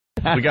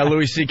We got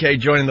Louis C.K.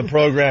 joining the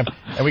program,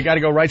 and we got to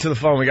go right to the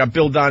phone. We got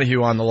Bill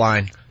Donohue on the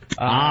line.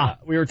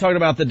 We were talking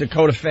about the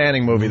Dakota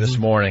Fanning movie this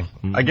morning.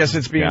 I guess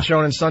it's being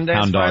shown in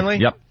Sundance finally?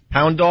 Yep.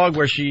 Hound Dog,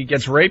 where she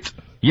gets raped?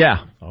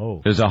 Yeah.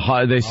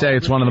 They say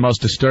it's one of the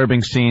most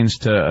disturbing scenes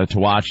to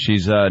watch.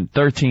 She's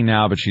 13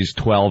 now, but she's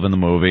 12 in the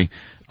movie.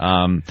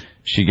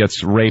 She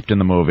gets raped in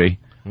the movie.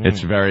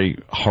 It's a very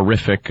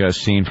horrific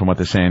scene from what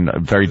they're saying.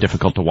 Very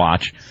difficult to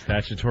watch.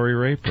 Statutory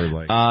rape or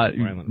like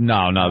violent?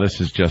 No,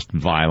 this is just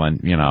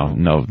violent. You know,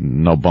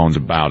 no bones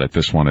about it.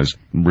 This one is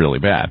really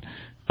bad.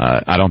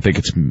 I don't think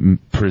it's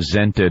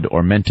presented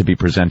or meant to be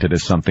presented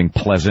as something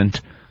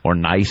pleasant or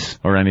nice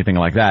or anything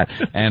like that.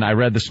 And I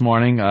read this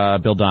morning,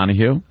 Bill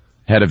Donohue,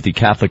 head of the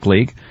Catholic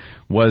League,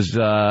 was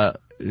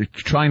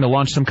trying to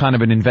launch some kind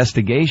of an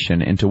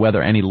investigation into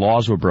whether any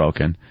laws were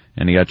broken,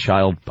 any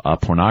child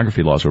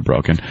pornography laws were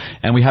broken.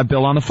 And we have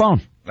Bill on the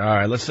phone. All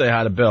right, let's say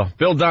hi to Bill.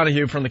 Bill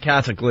Donohue from the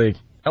Catholic League.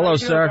 Hello,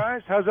 sir.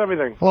 Guys, how's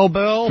everything? Hello,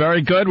 Bill.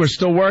 Very good. We're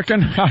still working.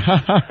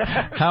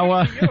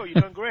 How you're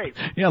doing great.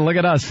 Yeah, look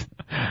at us.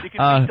 You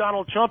can beat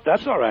Donald Trump.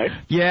 That's all right.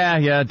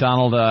 Yeah.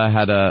 Donald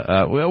had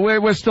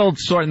we're still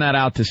sorting that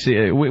out to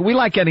see. We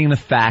like getting the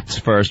facts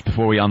first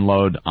before we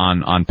unload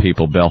on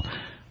people, Bill.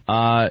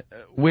 I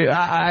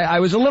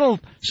was a little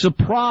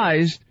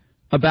surprised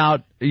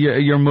about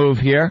your move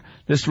here.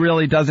 This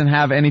really doesn't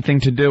have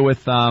anything to do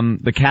with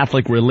the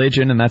Catholic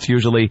religion, and that's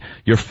usually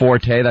your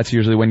forte. That's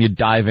usually when you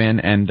dive in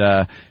and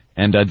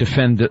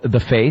defend the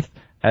faith,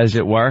 as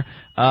it were.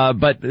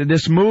 But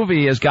this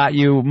movie has got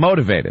you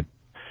motivated.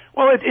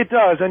 Well, it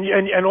does,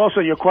 and also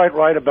you're quite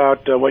right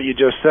about what you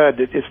just said.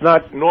 It's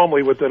not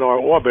normally within our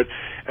orbit,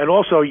 and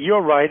also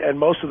you're right, and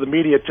most of the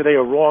media today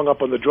are wrong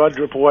up on the Drudge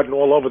Report and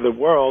all over the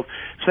world,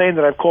 saying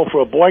that I've called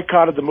for a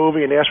boycott of the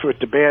movie and asked for it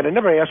to ban. I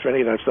never asked for any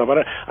of that stuff.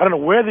 I don't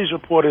know where these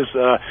reporters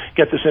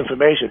get this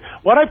information.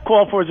 What I've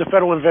called for is a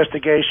federal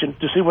investigation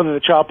to see whether the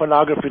child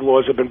pornography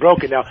laws have been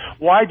broken. Now,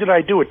 why did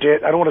I do it?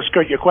 I don't want to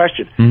skirt your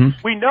question.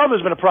 Mm-hmm. We know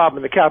there's been a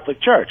problem in the Catholic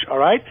Church, all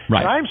right?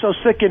 Right. And I'm so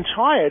sick and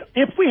tired.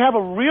 If we have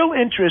a real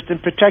interest in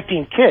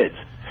protecting kids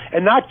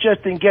and not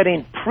just in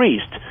getting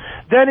priests,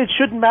 then it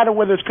shouldn't matter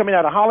whether it's coming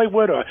out of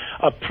Hollywood or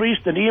a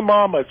priest, an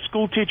imam, a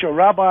school teacher, a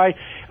rabbi,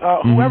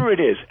 whoever it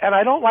is. And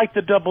I don't like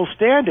the double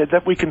standard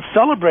that we can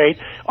celebrate,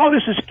 oh,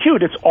 this is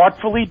cute. It's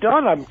artfully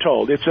done, I'm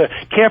told. It's a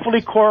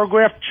carefully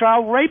choreographed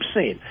child rape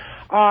scene.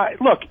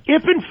 Look,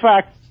 if in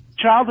fact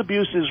child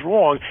abuse is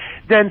wrong,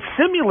 then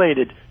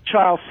simulated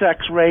child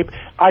sex rape,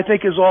 I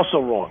think, is also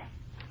wrong.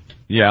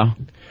 Yeah.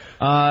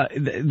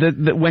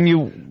 When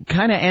you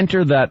kind of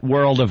enter that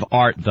world of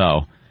art,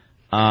 though,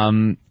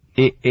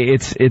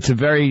 it's a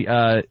very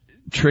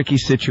tricky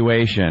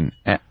situation.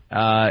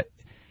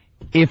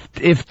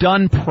 If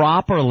done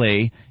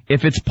properly,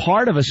 if it's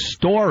part of a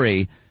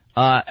story,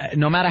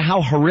 no matter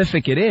how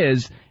horrific it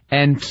is,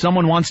 and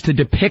someone wants to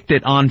depict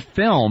it on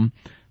film,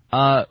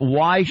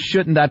 why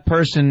shouldn't that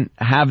person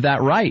have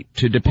that right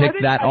to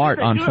depict that art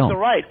on film? The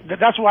right.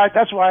 That's why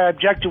I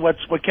object to what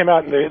came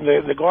out in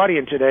the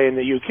Guardian today in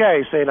the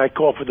UK, saying I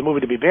call for the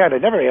movie to be banned. I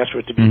never asked for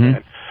it to be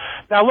banned.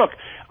 Now look,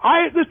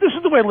 this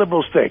is the way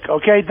liberals think,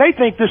 okay? They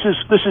think this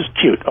is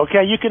cute,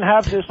 okay? You can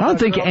have this. I don't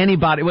think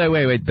anybody.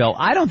 Wait, Bill.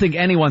 I don't think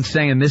anyone's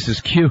saying this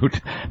is cute.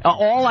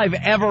 All I've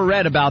ever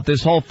read about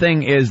this whole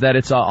thing is that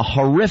it's a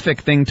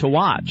horrific thing to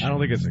watch. I don't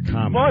think it's a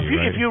comedy. Well,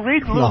 if you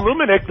read Lou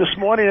Lumenick this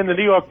morning in the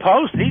New York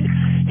Post,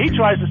 he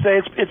tries to say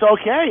it's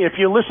okay. If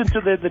you listen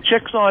to the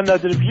chicks on the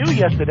View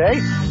yesterday,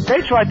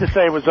 they tried to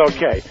say it was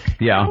okay.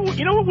 Yeah.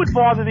 You know what would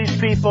bother these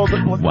people, the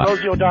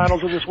Rosie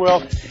O'Donnells of this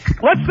world?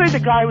 Let's say the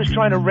guy was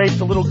trying to rape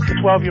the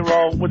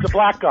 12-year-old was a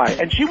black guy,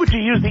 and she were to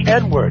use the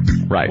N-word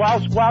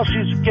while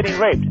she's getting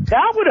raped.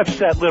 That would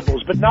upset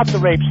liberals, but not the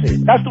rape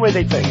scene. That's the way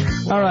they think.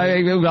 All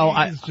right. Well,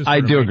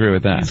 I do agree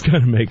with that. He's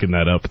kind of making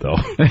that up, though.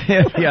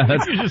 Yeah,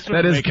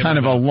 that is kind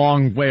of a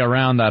long way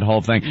around that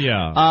whole thing.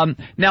 Yeah.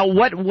 Now,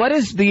 what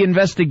is the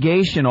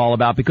investigation all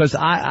about? Because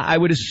I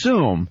would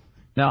assume,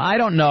 now I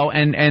don't know,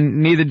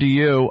 and neither do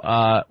you,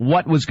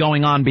 what was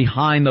going on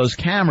behind those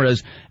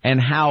cameras and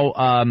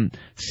how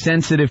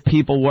sensitive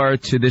people were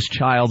to this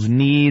child's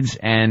needs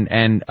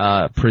and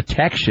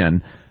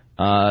protection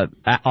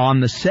on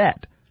the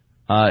set.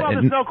 Well,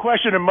 there's no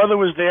question her mother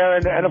was there,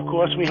 and of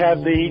course we had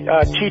the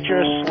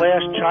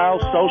teacher/child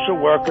social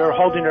worker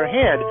holding her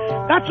hand.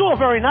 That's all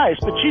very nice,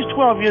 but she's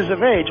 12 years of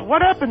age.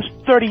 What happens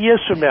 30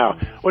 years from now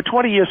or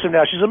 20 years from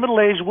now? She's a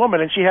middle-aged woman,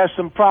 and she has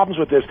some problems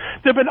with this.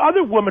 There have been other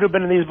women who've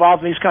been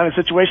involved in these kind of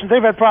situations. They've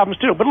had problems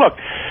too. But look,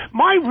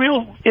 my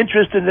real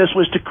interest in this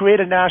was to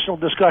create a national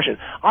discussion.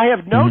 I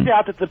have no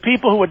doubt that the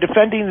people who are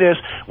defending this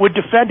would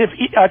defend if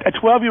a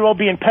 12-year-old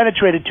being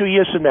penetrated 2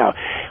 years from now.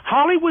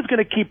 Hollywood's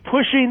going to keep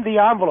pushing the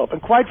envelope.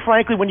 And quite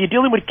frankly, when you're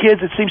dealing with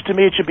kids, it seems to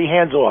me it should be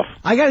hands off.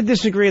 I got to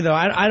disagree, though.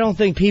 I don't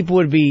think people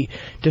would be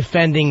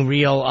defending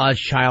real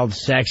child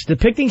sex.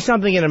 Depicting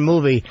something in a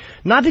movie,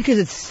 not because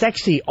it's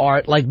sexy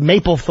art like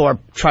Mapplethorpe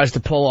tries to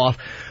pull off,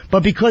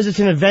 but because it's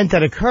an event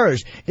that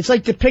occurs. It's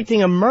like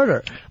depicting a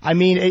murder. I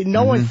mean,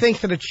 no one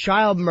thinks that a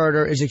child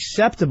murder is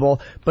acceptable,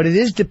 but it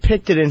is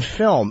depicted in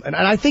film. And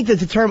I think that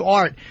the term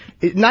art,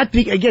 not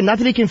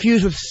to be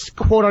confused with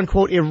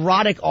quote-unquote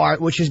erotic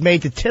art, which is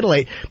made to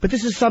titillate, but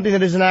this is something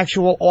that is an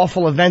actual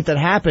awful event that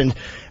happened.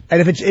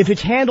 And if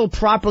it's handled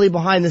properly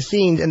behind the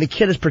scenes and the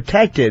kid is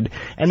protected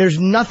and there's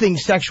nothing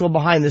sexual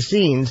behind the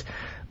scenes,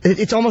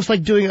 it's almost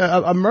like doing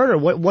a murder.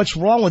 What's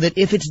wrong with it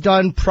if it's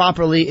done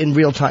properly in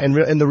real time,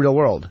 in the real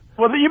world?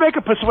 Well, you make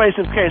a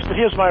persuasive case, but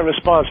here's my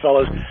response,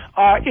 fellas.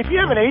 If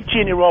you have an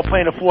 18-year-old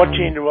playing a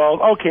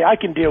 14-year-old, okay, I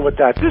can deal with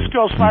that. This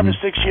girl's 5 or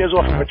 6 years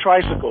off of a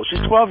tricycle.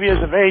 She's 12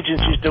 years of age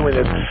and she's doing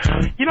this.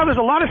 You know,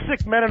 there's a lot of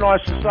sick men in our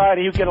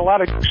society who get a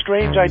lot of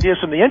strange ideas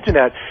from the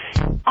internet.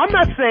 I'm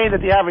not saying that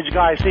the average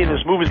guy seeing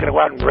this movie is going to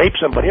go out and rape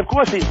somebody. Of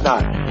course he's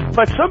not.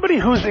 But somebody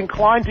who's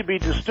inclined to be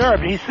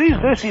disturbed, he sees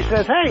this, he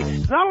says, hey,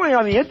 it's not only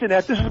on the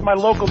internet, this is my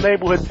local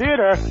neighborhood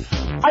theater.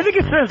 I think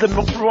it sends the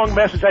wrong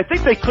message. I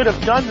think they could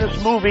have done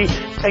this movie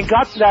and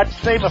got that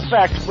same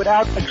effect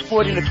without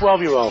exploiting the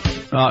 12-year-old.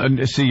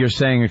 See, you're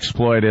saying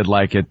exploited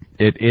like it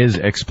is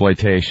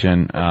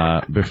exploitation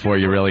before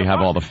you really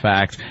have all the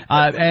facts.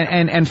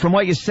 And from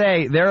what you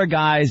say, there are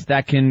guys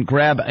that can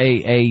grab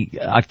a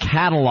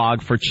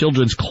catalog for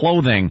children's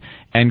clothing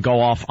and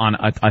go off on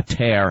a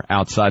tear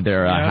outside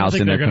their house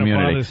in their community.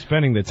 They're going to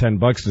spending the $10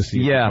 to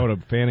see a Dakota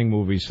Fanning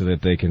movie so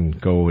that they can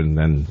go and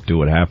then do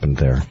what happened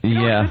there. You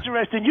know, it's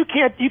interesting. You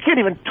can't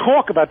even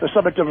talk about the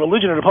subject of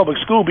religion in a public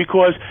school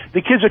because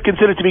the kids are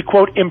considered to be,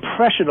 quote,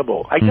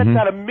 impressionable. I get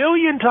that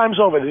 1,000,000 times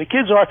over. The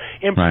kids are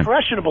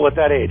impressionable at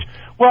that age.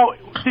 Well,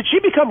 did she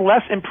become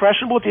less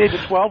impressionable at the age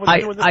of 12?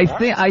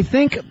 I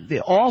think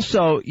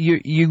also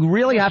you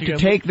really have to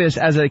take this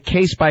as a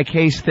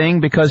case-by-case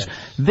thing because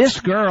this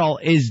girl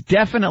is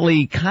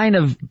definitely kind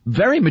of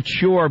very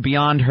mature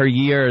beyond her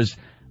years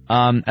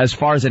as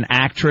far as an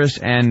actress,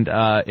 and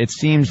it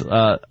seems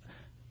life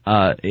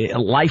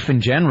in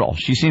general.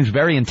 She seems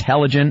very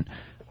intelligent.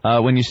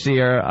 When you see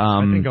her,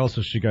 I think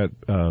also she got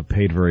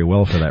paid very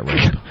well for that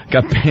rape.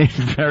 Got paid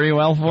very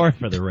well for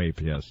the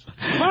rape, yes.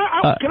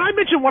 Can I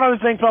mention one other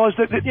thing, fellas?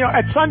 That you know,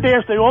 at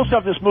Sundance they also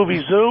have this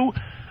movie Zoo,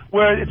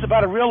 where it's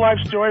about a real life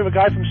story of a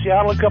guy from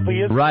Seattle a couple of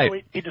years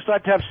ago. He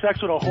decided to have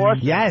sex with a horse.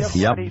 Yes.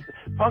 Yep. He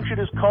punctured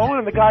his colon,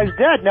 and the guy's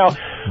dead. Now,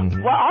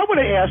 well, I want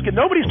to ask, and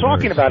nobody's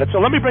talking about it, so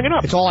let me bring it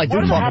up. It's all I do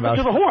talk about. What happened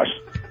to the horse?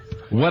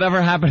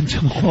 Whatever happened to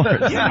the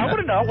horse? Yeah, I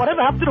want to know.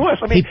 Whatever happened to the horse?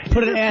 I mean, he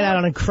put an ad out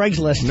on a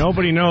Craigslist.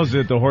 Nobody knows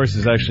that the horse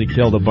has actually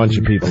killed a bunch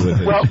of people with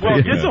it. Well,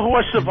 did the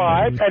horse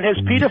survive? And has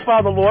Peter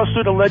filed a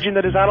lawsuit alleging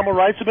that his animal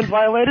rights have been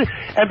violated?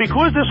 And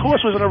because this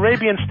horse was an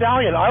Arabian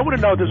stallion, I want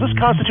to know, does this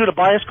constitute a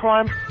bias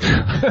crime?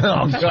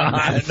 Oh,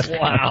 God.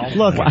 Wow.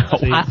 Look,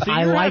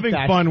 I like having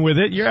that. fun with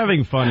it. You're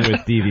having fun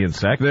with deviant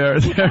sex.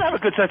 You have a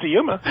good sense of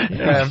humor.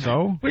 Yeah,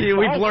 so?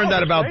 We've learned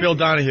that about Bill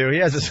Donohue. He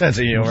has a sense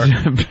of humor.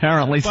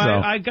 Apparently so.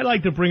 I'd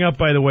like to bring up,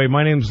 by the way,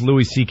 my name's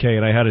Louis C.K.,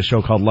 and I had a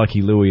show called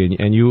Lucky Louie,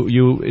 and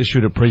you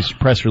issued a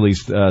press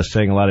release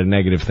saying a lot of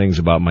negative things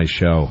about my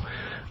show.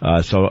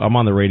 So I'm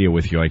on the radio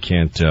with you. I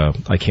can't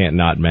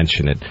not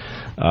mention it.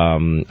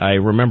 I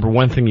remember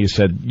one thing you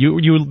said.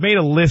 You made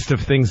a list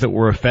of things that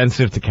were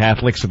offensive to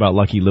Catholics about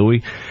Lucky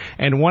Louie,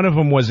 and one of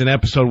them was an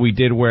episode we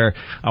did where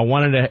I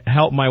wanted to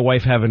help my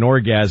wife have an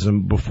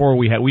orgasm before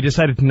we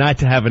decided not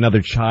to have another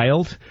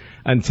child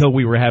until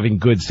we were having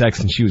good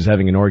sex and she was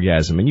having an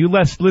orgasm. And you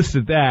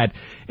listed that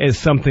as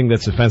something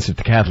that's offensive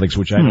to Catholics,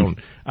 which I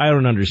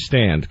don't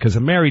understand, because a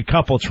married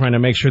couple trying to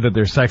make sure that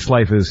their sex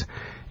life is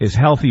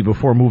healthy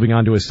before moving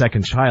on to a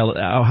second child,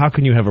 how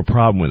can you have a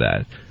problem with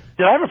that?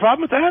 Did I have a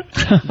problem with that?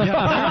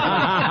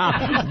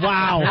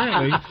 Wow.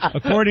 Apparently,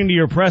 according to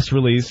your press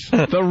release.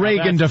 The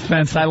Reagan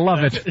defense, I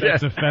love it.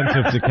 That's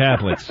offensive to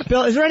Catholics.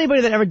 Bill, is there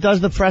anybody that ever does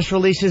the press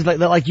releases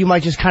like you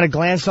might just kind of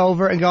glance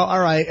over and go, all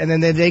right, and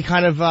then they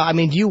kind of, I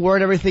mean, do you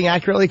word everything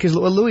accurately? Because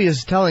what Louis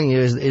is telling you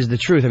is the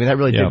truth. I mean, that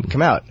really did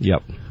come out.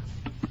 Yep.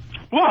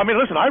 Well, I mean,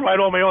 listen, I write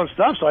all my own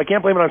stuff, so I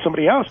can't blame it on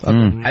somebody else.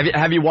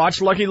 Have you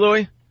watched Lucky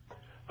Louie?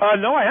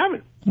 No, I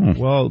haven't.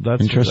 Well,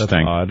 that's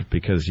odd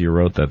because you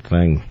wrote that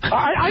thing.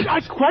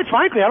 I quite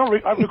frankly, I don't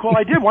recall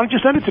I did. Why don't you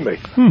send it to me?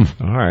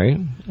 All right.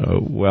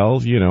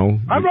 Well, you know.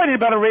 I'm writing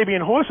about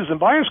Arabian horses and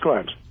bias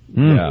crimes.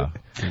 Yeah.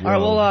 All right,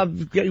 well,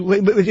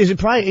 is it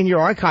probably in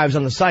your archives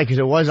on the site? Because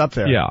it was up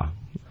there. Yeah.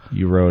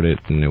 You wrote it,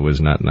 and it was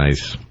not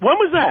nice. When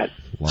was that?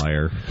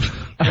 Liar.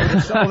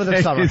 Over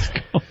the summer. He's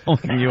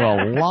calling you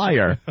a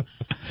liar.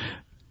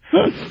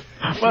 Well,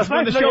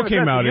 when the show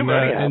came out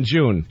in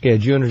June. Yeah,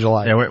 June or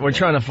July. Yeah, we're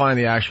trying to find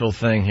the actual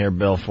thing here,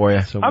 Bill, for you.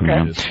 So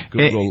okay. Just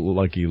Google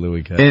Lucky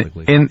Louie Catholic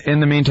League.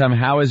 In the meantime,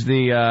 how is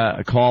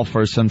the call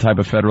for some type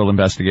of federal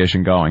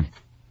investigation going?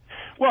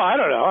 Well, I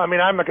don't know. I mean,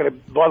 I'm not going to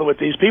bother with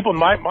these people.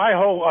 My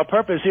whole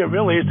purpose here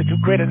really is to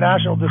create a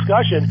national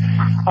discussion.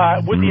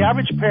 Would the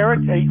average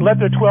parent let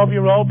their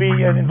 12-year-old be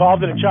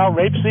involved in a child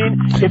rape scene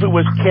if it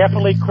was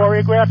carefully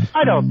choreographed?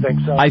 I don't think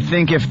so. I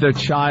think if the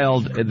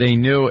child, they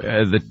knew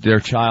that their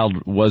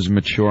child was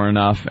mature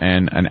enough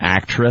and an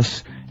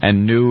actress,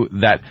 and knew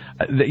that,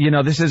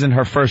 this isn't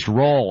her first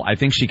role. I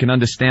think she can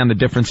understand the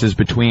differences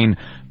between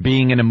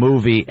being in a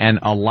movie and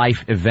a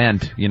life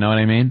event. You know what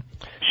I mean?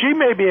 She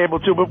may be able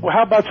to, but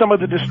how about some of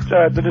the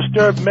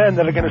disturbed men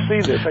that are going to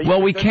see this?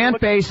 Well, we can't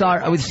base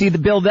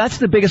Bill, that's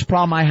the biggest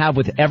problem I have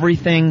with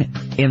everything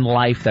in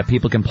life that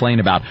people complain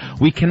about.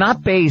 We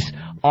cannot base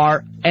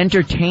our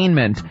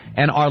entertainment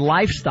and our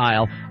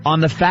lifestyle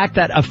on the fact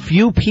that a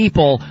few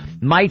people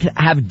might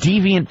have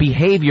deviant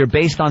behavior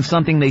based on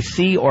something they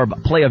see or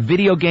play a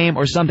video game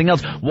or something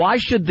else. Why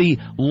should the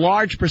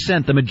large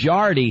percent, the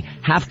majority,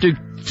 have to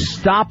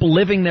stop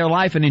living their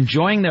life and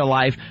enjoying their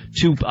life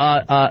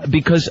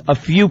because a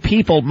few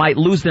people might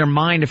lose their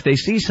mind if they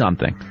see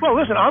something? Well,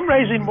 listen, I'm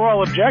raising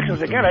moral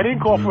objections. Again, I didn't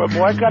call for a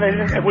boycott,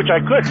 which I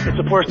could. It's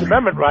a First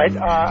Amendment right.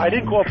 I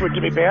didn't call for it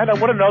to be banned. I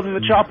want to know that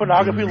the child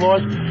pornography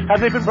laws, have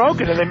they been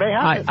broken? And they may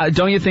have.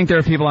 Don't you think there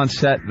are people on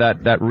set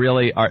that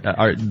really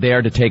are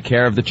there to take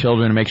care of the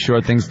children and make sure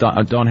things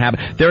don't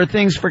happen? There are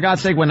things, for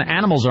God's sake, when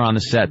animals are on the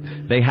set,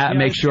 they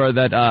make sure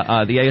that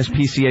the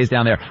ASPCA is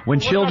down there.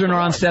 When children are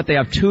on set, they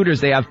have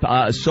tutors, they have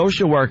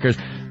social workers.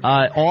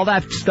 All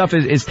that stuff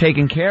is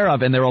taken care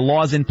of, and there are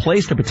laws in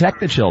place to protect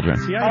the children.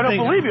 I don't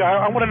believe you.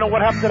 I want to know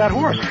what happened to that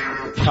horse.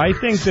 I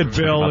think that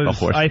Bill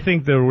I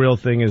think the real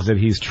thing is that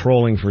he's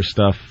trolling for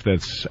stuff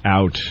that's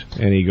out,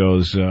 and he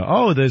goes,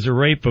 there's a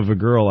rape of a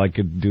girl. I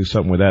could do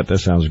something with that. That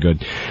sounds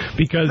good.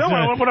 Because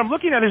what I'm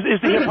looking at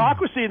is the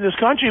hypocrisy in this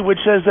country, which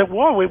says that,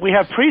 we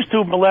have priests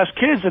who molest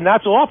kids, and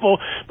that's awful,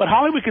 but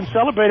Hollywood can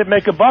celebrate it,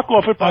 make a buck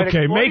off it by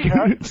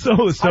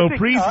so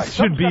priests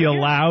should be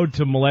allowed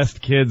to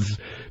molest kids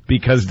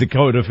because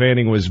Dakota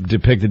Fanning was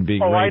depicted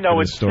being raped. I know,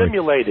 in it's story.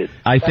 Simulated.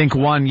 I think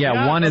one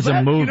is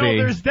a movie.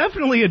 There's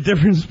definitely a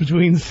difference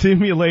between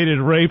simulated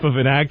rape of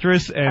an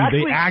actress and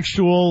the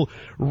actual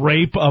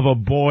rape of a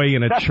boy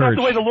in a church. That's not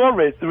the way the law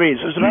reads.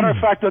 As a matter of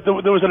fact,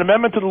 there was an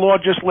amendment to the law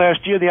just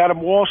last year, the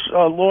Adam Walsh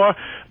law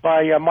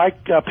by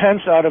Mike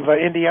Pence out of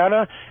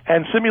Indiana,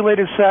 and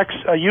simulated sex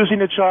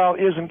using a child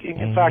is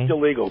in fact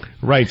illegal.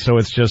 Right, so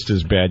it's just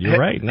as bad. You're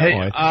right. No,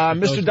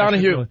 Mr.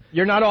 Donahue,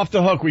 you're not off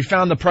the hook. We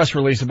found the press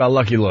release about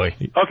Lucky Louie.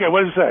 Okay,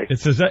 what does it say? It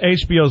says that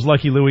HBO's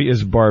Lucky Louie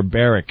is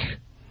barbaric.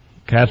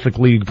 Catholic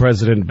League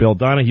President Bill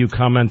Donohue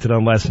commented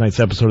on last night's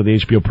episode of the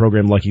HBO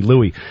program Lucky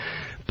Louie.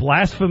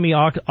 Blasphemy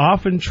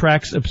often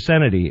tracks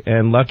obscenity,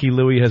 and Lucky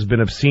Louie has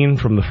been obscene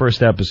from the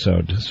first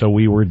episode, so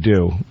we were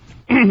due.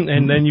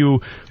 And then you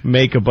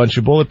make a bunch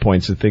of bullet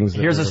points of things.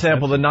 Here's a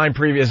sample of the 9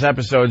 previous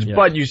episodes,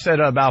 but you said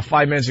about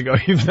 5 minutes ago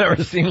you've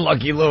never seen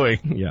Lucky Louie.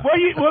 Yeah.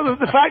 Well,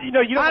 the fact, you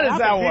know how does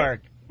that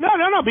work? No,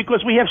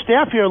 because we have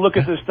staff here look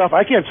at this stuff.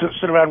 I can't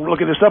sit around and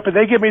look at this stuff, but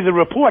they give me the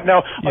report.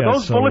 Now, are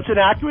those bullets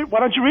inaccurate?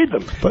 Why don't you read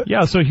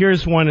them? So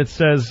here's one. It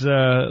says,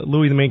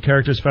 Louis, the main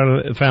character, is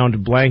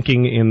found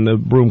blanking in the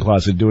broom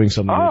closet doing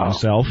something with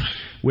himself.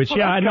 Which,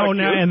 I know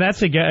now, and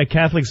that's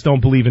Catholics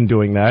don't believe in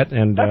doing that.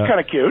 And that's kind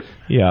of cute.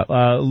 Yeah,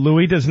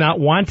 Louis does not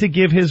want to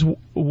get his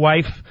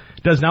wife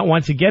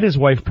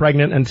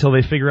pregnant until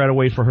they figure out a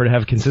way for her to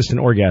have consistent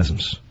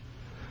orgasms.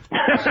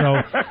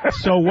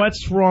 So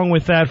what's wrong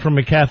with that from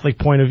a Catholic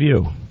point of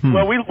view?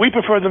 Well, we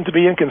prefer them to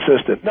be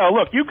inconsistent. Now,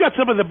 look, you've got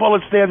some of the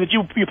bullets there that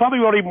you probably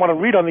won't even want to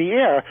read on the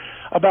air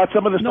about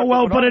some of the stuff. No,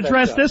 well, but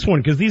address this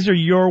one, because these are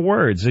your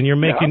words, and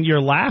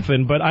you're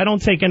laughing, but I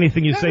don't take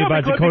anything you say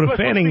about Dakota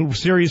Fanning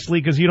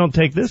seriously, because you don't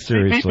take this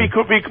seriously.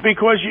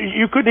 Because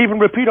you couldn't even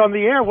repeat on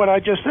the air what I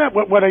just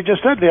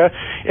said there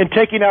in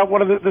taking out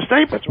one of the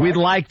statements. Right? We'd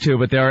like to,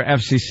 but there are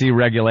FCC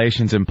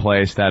regulations in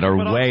place that are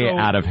way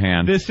out of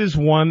hand. This is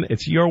one,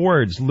 it's your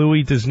words.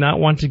 Louis does not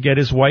want to get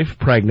his wife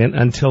pregnant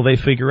until they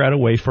figure out a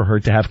way for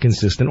her to have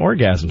consistent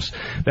orgasms.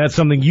 That's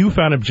something you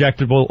found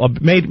objectionable,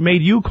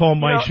 made you call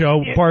my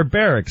show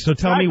barbaric. So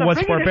tell me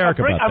what's barbaric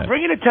about that. I'm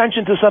bringing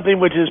attention to something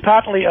which is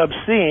patently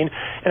obscene,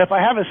 and if I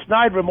have a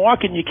snide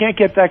remark and you can't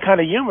get that kind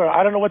of humor,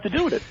 I don't know what to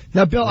do with it.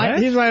 Now, Bill, I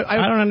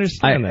don't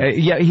understand that.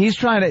 He's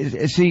trying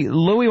to see.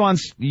 Louis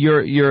wants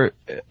your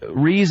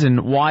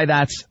reason why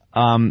that's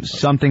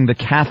something the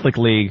Catholic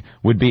League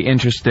would be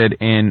interested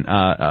in,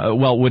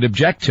 would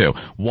object to.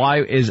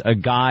 Why is a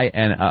guy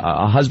and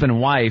a husband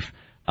and wife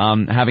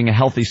having a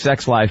healthy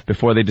sex life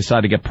before they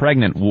decide to get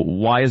pregnant?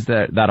 Why is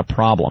that a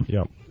problem?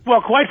 Yeah.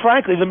 Well, quite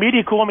frankly, the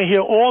media call me here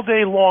all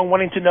day long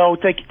wanting to know,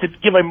 to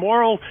give a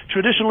moral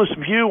traditionalist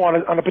view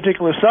on a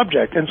particular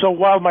subject. And so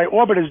while my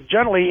orbit is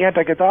generally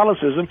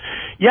anti-Catholicism,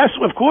 yes,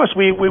 of course,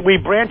 we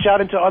branch out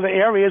into other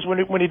areas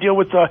when you deal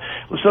with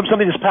something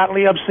that's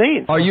patently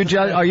obscene. Are you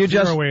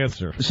just zero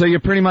answer? So you're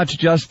pretty much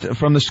just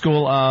from the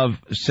school of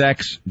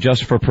sex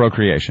just for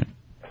procreation?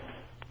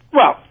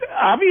 Well,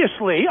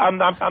 Obviously, I'm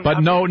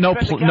But no.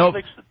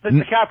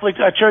 The Catholic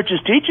Church's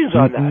teachings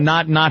on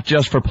that. Not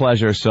just for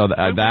pleasure. So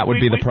that would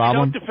be the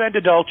problem. We don't defend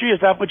adultery. Is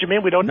that what you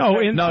mean? We don't. No,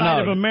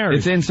 inside of a marriage.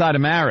 It's inside a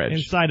marriage.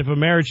 Inside of a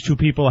marriage, two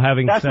people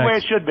having sex. That's the way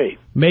it should be.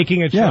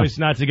 Making a choice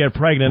not to get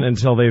pregnant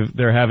until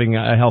they're having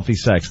a healthy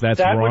sex. That's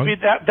wrong.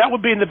 That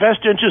would be in the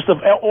best interest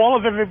of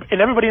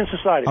everybody in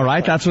society. All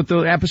right, that's what the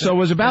episode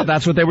was about.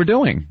 That's what they were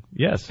doing.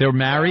 Yes, they were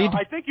married.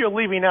 I think you're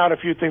leaving out a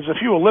few things, a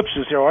few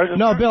ellipses here.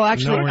 No, Bill,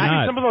 actually, no,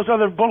 I need some of those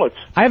other bullets.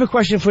 I have a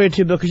question for you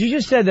too, Bill, because you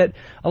just said that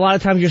a lot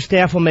of times your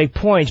staff will make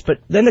points, but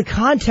then the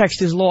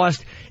context is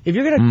lost. If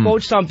you're going to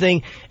quote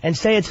something and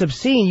say it's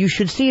obscene, you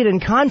should see it in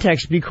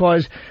context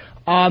because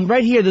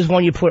right here, there's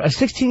one you put. A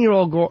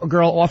 16-year-old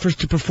girl offers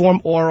to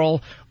perform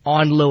oral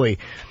on Louie.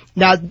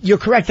 Now, you're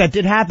correct, that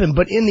did happen,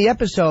 but in the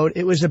episode,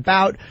 it was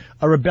about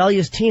a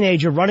rebellious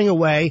teenager running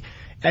away,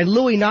 and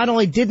Louie not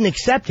only didn't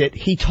accept it,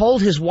 he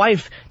told his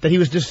wife that he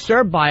was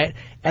disturbed by it,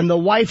 and the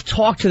wife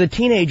talked to the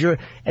teenager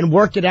and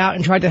worked it out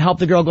and tried to help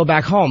the girl go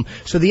back home.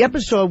 So the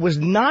episode was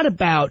not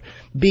about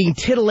being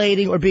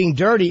titillating or being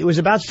dirty. It was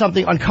about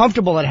something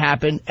uncomfortable that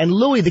happened. And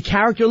Louie, the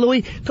character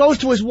Louie, goes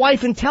to his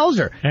wife and tells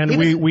her. And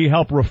we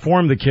help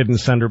reform the kid and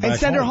send her back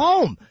her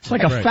home. It's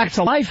like a Facts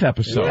of Life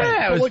episode.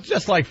 Yeah, it was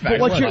just like Facts.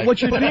 But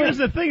here's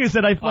the thing is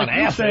that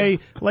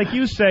like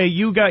you say,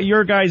 you got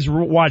your guys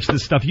watch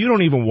this stuff. You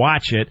don't even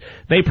watch it.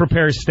 They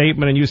prepare a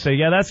statement and you say,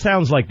 yeah, that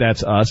sounds like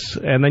that's us.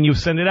 And then you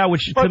send it out,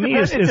 which to me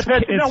is... No,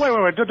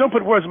 wait. Don't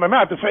put words in my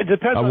mouth. It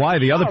depends on why?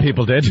 The other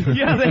people did.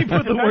 Yeah, they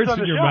put the words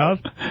in your mouth.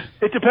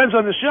 It depends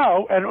on the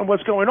show and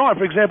what's going on.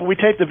 For example, we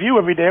tape The View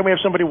every day and we have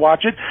somebody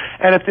watch it.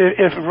 And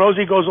if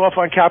Rosie goes off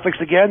on Catholics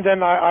again,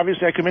 then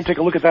obviously I come in and take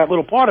a look at that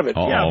little part of it.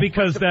 Uh-oh. Yeah,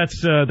 because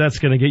that's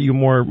going to get you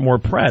more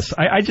press.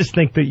 I just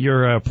think that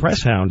you're a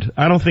press hound.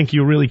 I don't think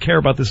you really care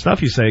about the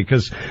stuff you say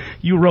because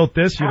you wrote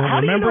this. You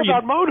don't remember. How do you know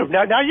about motive?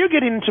 Now you're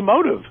getting into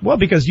motive. Well,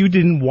 because you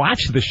didn't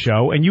watch the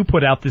show and you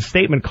put out this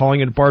statement calling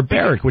it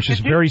barbaric, which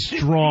is very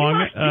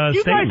strong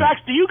statement.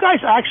 Do you guys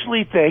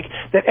actually think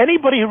that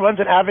anybody who runs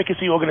an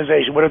advocacy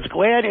organization, whether it's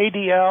GLAAD,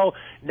 ADL,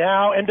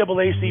 now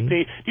NAACP,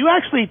 do you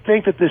actually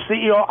think that the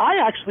CEO,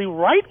 I actually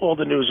write all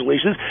the news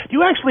releases, do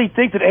you actually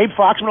think that Abe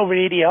Foxman over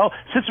at ADL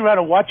sits around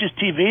and watches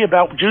TV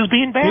about Jews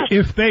being bashed?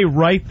 If they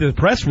write the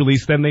press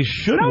release, then they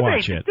should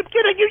watch it.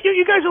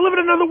 You guys are living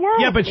in another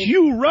world. Yeah, but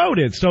you wrote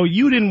it, so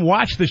you didn't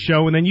watch the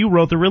show, and then you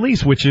wrote the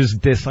release, which is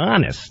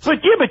dishonest.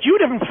 But you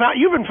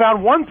haven't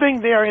found one thing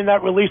there in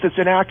that release that's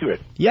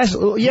inaccurate. Yes,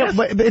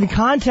 but in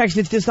context,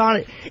 it's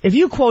dishonest. If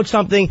you quote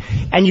something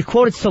and you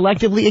quote it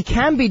selectively, it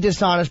can be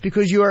dishonest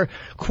because you're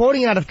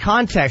quoting out of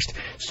context.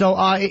 So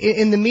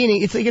in the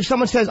meaning, it's like if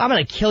someone says, I'm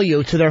going to kill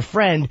you to their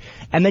friend,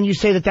 and then you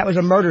say that was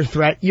a murder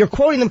threat, you're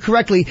quoting them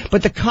correctly,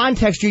 but the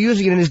context you're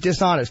using it in is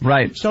dishonest.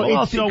 Right. So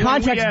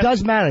context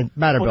does matter,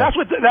 well, Bill.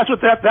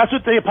 That's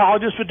what the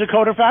apologists for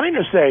Dakota Fanning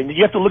are saying.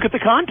 You have to look at the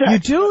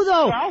context. You do,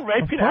 though. Well,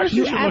 rape can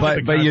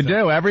actually... But you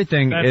do.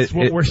 Everything That's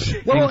what we're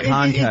saying. Well, in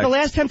context. Is The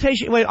Last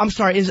Temptation... Wait, I'm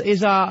sorry.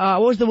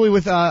 What was the movie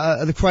with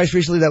the Christ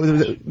recently?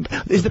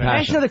 Is The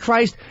Passion of the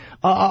Christ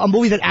a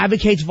movie that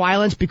advocates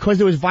violence because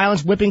there was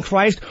violence whipping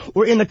Christ?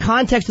 Or in the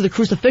context of the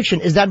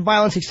crucifixion, is that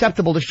violence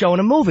acceptable to show in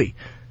a movie?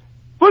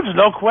 Well, there's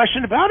no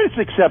question about it.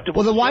 It's acceptable.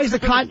 Well, then why is the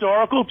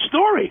historical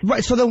story?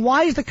 Right. So then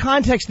why is the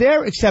context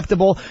there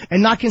acceptable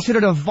and not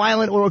considered a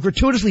violent or a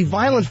gratuitously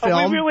violent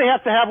film? We really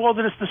have to have all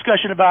this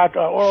discussion about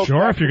oral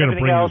sex if you're going to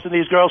bring else and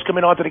these girls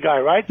coming on to the guy,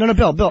 right? No,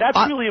 Bill.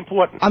 That's really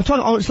important. I'm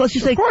talking. So let's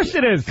just say, of course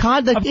it is.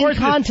 In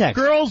context,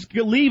 girls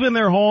leaving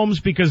their homes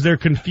because they're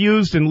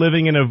confused and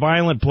living in a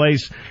violent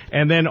place,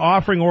 and then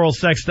offering oral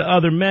sex to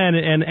other men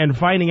and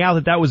finding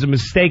out that was a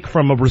mistake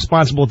from a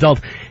responsible adult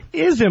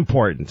is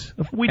important.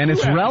 And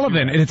it's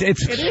relevant. It's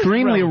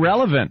extremely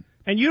relevant.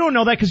 And you don't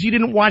know that because you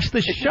didn't watch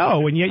the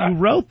show, and yet you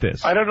wrote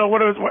this. I don't know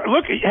what it was.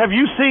 Look, have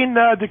you seen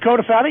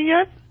Dakota Fanning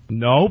yet?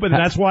 No, but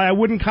that's why I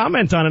wouldn't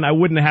comment on it. I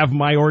wouldn't have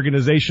my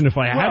organization, if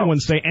I had one,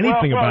 say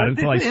anything about it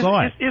until I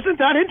saw it. Isn't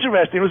that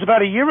interesting? It was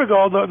about a year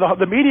ago.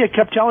 The media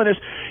kept telling us,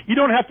 you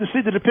don't have to see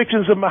the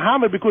depictions of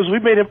Muhammad because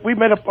we made up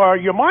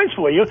your minds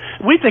for you.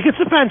 We think it's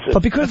offensive.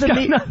 But because it's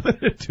got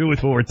nothing to do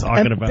with what we're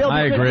talking about. Bill,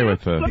 I agree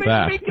with that. Let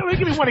me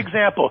give you one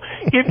example.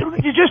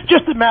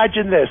 Just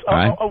imagine this.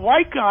 A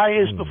white guy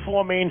is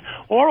performing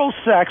oral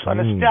sex on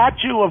a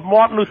statue of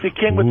Martin Luther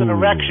King with an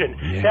erection.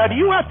 Yeah. Now, do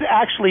you have to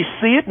actually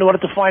see it in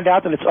order to find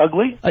out that it's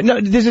ugly?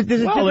 No, there's a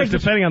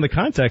depending on the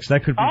context,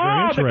 that could be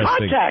very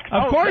interesting. The context.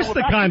 Of course,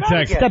 the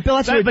context.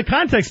 The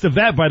context of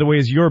that, by the way,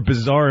 is your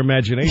bizarre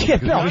imagination. Yeah,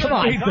 Bill, come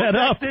on. That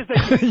up.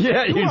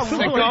 Yeah, you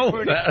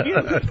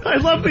sicko. I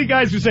love the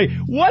guys who say,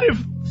 what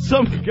if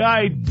some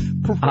guy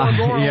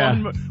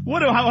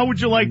How would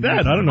you like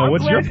that? I don't know.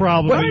 What's your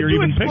problem that you're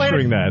even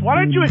picturing that? Why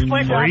don't you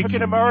explain to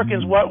African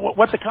Americans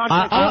what the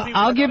context is?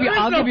 I'll give you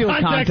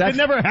a context. It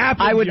never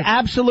happened. I would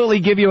absolutely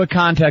give you a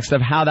context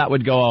of how that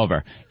would go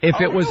over. If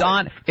it was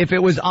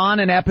on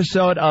an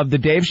episode of the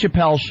Dave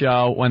Chappelle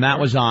show when that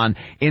was on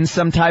in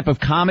some type of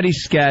comedy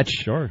sketch,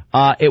 sure.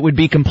 It would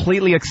be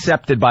completely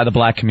accepted by the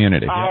black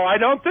community. Oh, I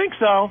don't think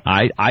so.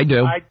 I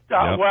do.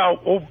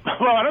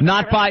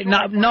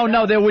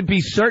 No, there would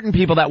be certain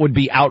people that would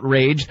be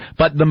outraged,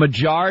 but the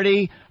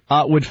majority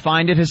would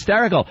find it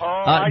hysterical.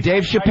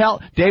 Dave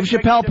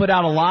Chappelle put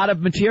out a lot of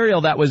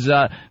material that was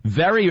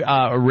very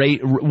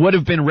would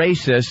have been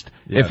racist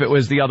if it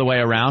was the other way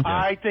around.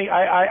 I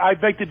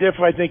beg to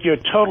differ. I think you're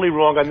totally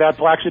wrong on that.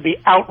 Blacks should be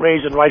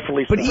outraged and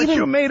rightfully so. But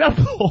you made up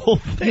the whole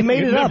thing. You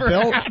made it up,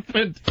 Bill.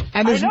 Happened.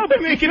 And there's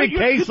making a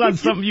case on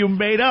something you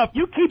made up.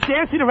 You keep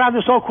dancing around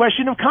this whole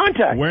question of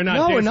context. We're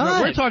not.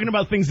 We're talking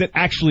about things that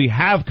actually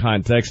have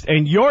context,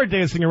 and you're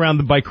dancing around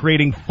them by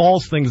creating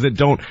false things that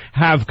don't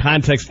have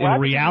context in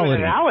reality.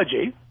 An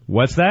analogy.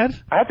 What's that?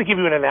 I have to give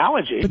you an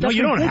analogy. But no,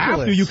 you don't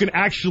have to. You can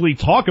actually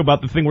talk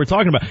about the thing we're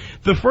talking about.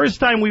 The first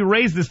time we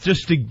raised this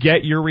just to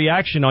get your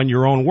reaction on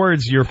your own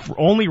words, your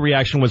only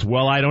reaction was,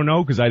 well, I don't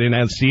know, because I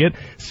didn't see it.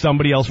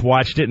 Somebody else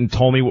watched it and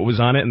told me what was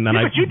on it, and then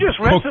but you just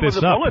read some of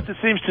the bullets. It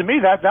seems to me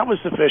that was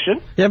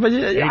sufficient. Yeah, but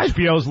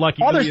HBO's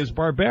Lucky Louie is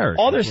barbaric.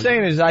 All they're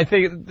saying is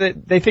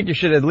they think you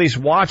should at least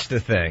watch the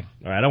thing.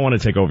 All right, I don't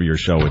want to take over your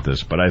show with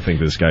this, but I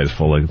think this guy's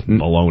full of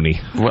baloney.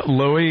 Well,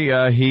 Louie,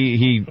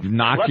 he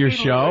knocked Lucky your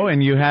show,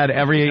 and you had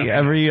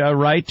every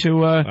right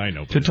to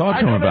talk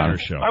to him about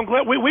it. I'm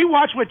glad we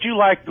watch what you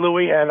like,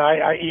 Louie, and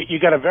you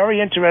got a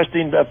very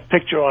interesting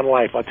picture on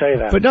life. I'll tell you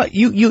that. But no,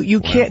 you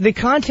can't. The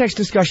context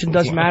discussion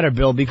does matter,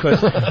 Bill,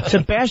 because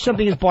to bash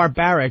something as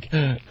barbaric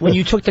when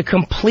you took the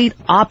complete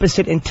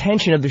opposite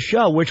intention of the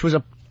show, which was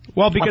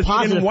because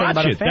you didn't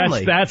watch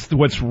it. That's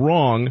what's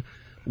wrong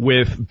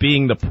with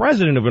being the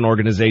president of an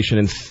organization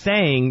and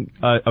saying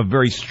a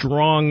very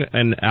strong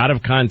and out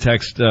of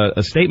context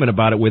a statement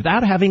about it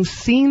without having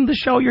seen the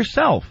show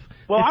yourself.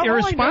 Well, it's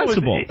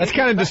irresponsible. That's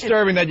kind of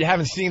disturbing that you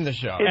haven't seen the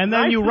show. And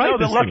then you write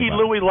that Lucky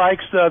Louie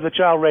likes the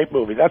child rape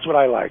movie. That's what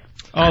I like.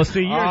 Oh,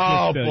 see, you're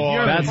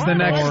that's the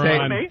next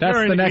statement.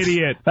 You're an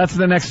idiot. That's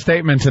the next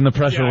statement in the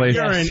press release.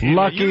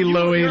 Lucky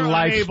Louie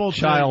likes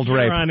child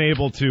rape. You're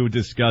unable to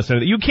discuss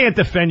it. You can't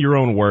defend your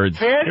own words.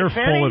 You're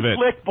full of it.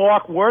 Flick,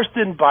 balk, worse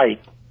than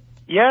bite.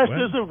 Yes,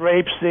 there's a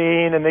rape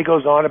scene, and it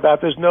goes on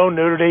about there's no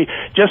nudity,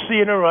 just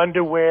seeing her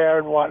underwear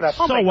and whatnot.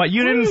 So what?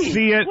 You didn't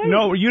see it?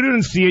 No, you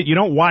didn't see it. You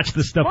don't watch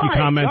the stuff you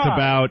comment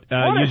about.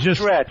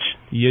 Stretch.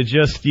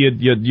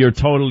 You're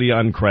totally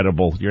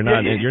uncredible. You're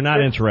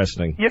not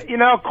interesting. You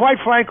know, quite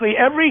frankly,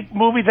 every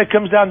movie that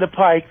comes down the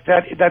pike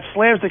that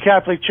slams the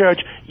Catholic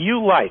Church,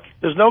 you like.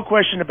 There's no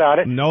question about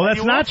it. No,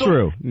 that's not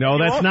true. No,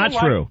 that's not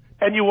true.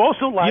 And you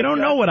also like... You don't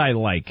know what I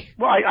like.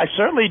 Well, I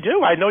certainly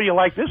do. I know you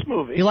like this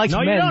movie. He likes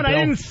men, you don't. Bill.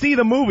 I didn't see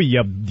the movie,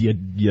 you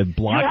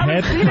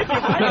blockhead. You haven't seen it. You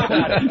write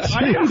about it.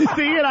 I didn't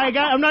see it.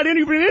 I'm not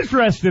even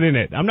interested in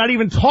it. I'm not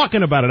even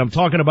talking about it. I'm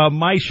talking about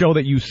my show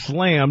that you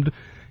slammed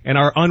and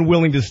are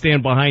unwilling to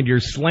stand behind your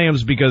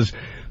slams because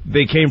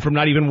they came from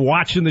not even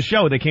watching the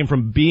show. They came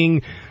from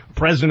being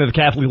president of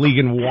the Catholic League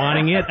and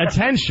wanting it.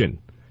 Attention.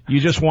 You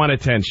just want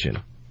attention.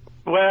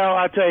 Well,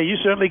 I'll tell you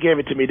certainly gave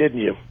it to me, didn't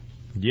you?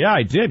 Yeah,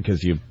 I did,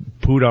 because you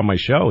pooed on my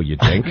show, you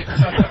dink.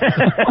 All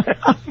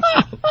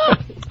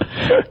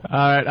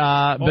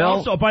right, Bill.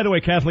 Also, by the way,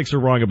 Catholics are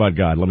wrong about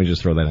God. Let me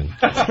just throw that in.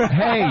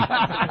 Hey,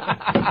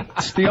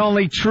 it's the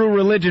only true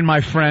religion, my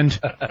friend.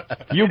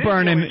 You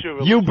burn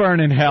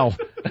in hell.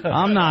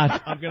 I'm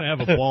not. I'm going to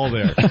have a ball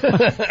there.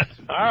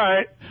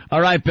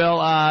 All right,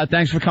 Bill.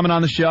 Thanks for coming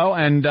on the show,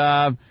 and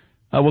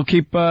we'll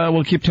keep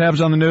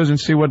tabs on the news and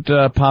see what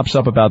pops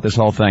up about this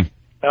whole thing.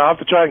 I'll have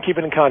to try and keep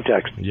it in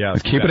context. Yeah,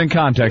 keep it in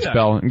context,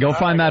 Bill, and go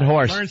find that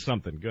horse. Learn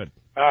something. Good.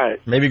 All right.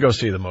 Maybe go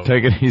see the movie.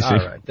 Take it easy. All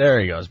right. There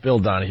he goes. Bill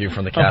Donohue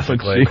from the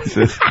Catholic League.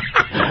 Jesus.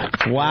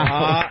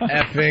 Wow.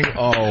 Effing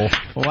oh.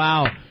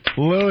 Wow.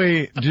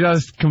 Louie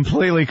just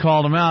completely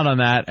called him out on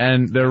that,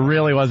 and there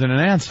really wasn't an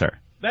answer.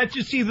 That,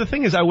 you see, the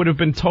thing is, I would have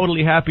been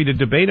totally happy to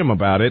debate him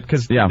about it,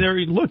 because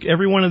look,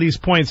 every one of these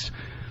points,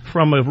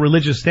 from a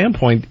religious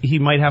standpoint, he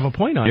might have a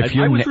point on it.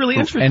 I was really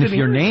interested and if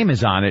your name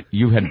is on it,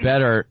 you had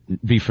better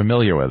be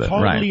familiar with it.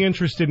 Totally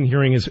interested in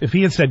hearing if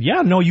he had said,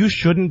 yeah, no, you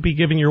shouldn't be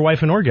giving your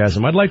wife an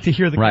orgasm. I'd like to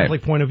hear the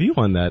Catholic point of view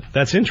on that.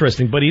 That's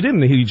interesting. But he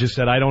didn't. He just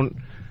said, I don't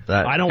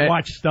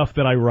watch stuff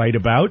that I write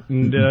about.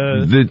 And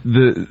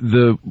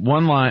the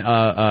one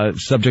line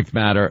subject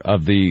matter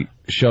of the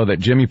show that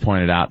Jimmy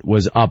pointed out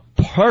was a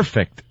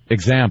perfect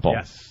example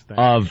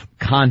of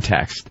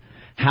context.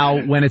 How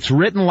when it's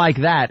written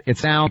like that, it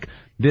sounds.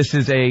 This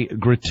is a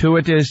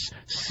gratuitous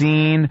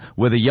scene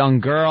with a young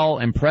girl,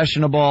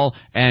 impressionable,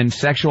 and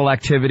sexual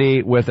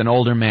activity with an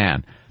older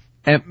man.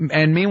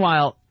 And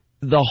meanwhile,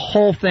 the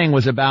whole thing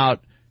was about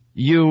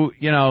you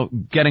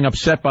getting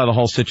upset by the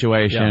whole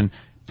situation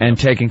and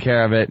taking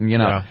care of it, and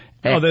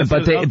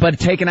but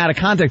taken out of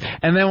context.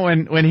 And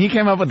then when he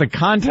came up with the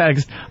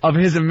context of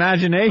his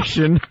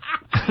imagination,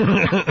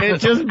 it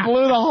just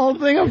blew the whole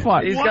thing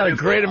apart. He's got a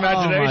great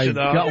imagination,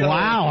 though.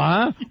 Wow,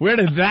 huh? Where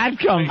did that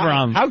come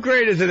from? How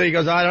great is it that he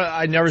goes,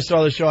 I never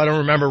saw the show, I don't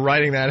remember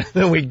writing that. And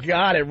then we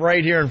got it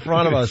right here in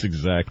front of us.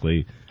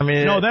 Exactly. I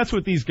mean, no, that's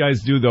what these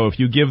guys do, though. If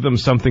you give them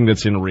something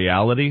that's in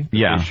reality,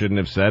 they shouldn't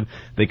have said,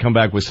 they come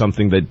back with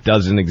something that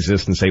doesn't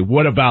exist and say,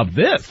 what about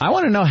this? I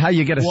want to know how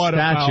you get a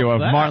statue of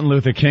Martin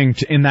Luther King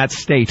in that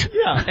state.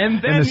 Yeah, and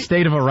then in the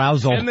state of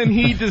arousal. And then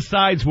he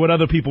decides what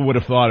other people would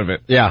have thought of it.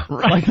 Yeah.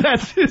 Like,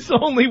 that's his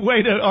only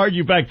way to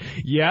argue back.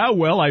 Yeah,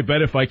 well, I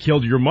bet if I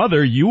killed your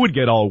mother, you would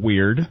get all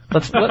weird.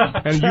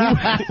 And you,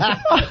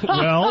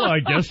 well, I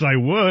guess I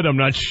would. I'm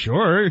not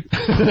sure. In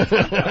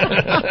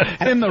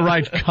the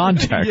right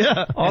context.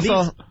 Yeah.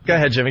 Also, go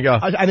ahead, Jimmy, go.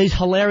 And these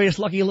hilarious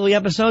Lucky Louie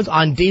episodes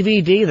on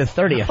DVD the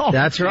 30th. Oh,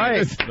 that's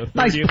right.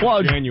 Nice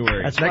plug.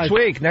 January. That's next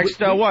week. Next,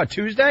 what,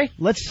 Tuesday?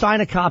 Let's sign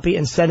a copy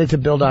and send it to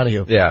Bill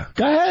Donohue. Yeah.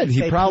 Go ahead.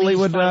 He probably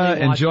would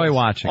enjoy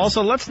watching.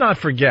 Also, let's not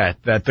forget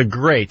that the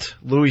great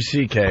Louis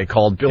C.K.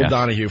 called Bill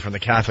Donohue from the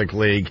Catholic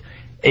League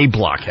a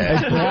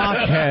blockhead. A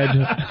blockhead.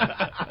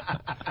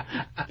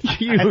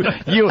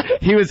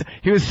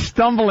 He was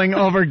stumbling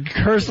over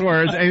curse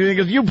words, and he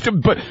goes,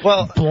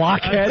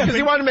 blockhead. Because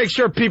he wanted to make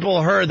sure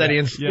people heard that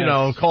he,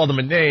 called him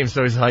a name.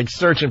 So he's like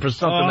searching for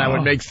something that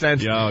would make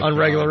sense on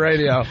regular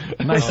radio.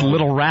 Nice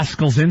little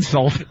rascal's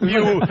insult.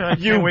 You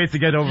can't wait to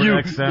get over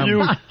to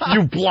XM.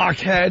 You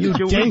blockhead. You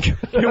dink.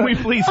 Can we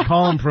please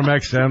call him from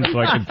XM so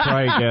I can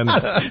try again?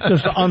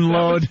 Just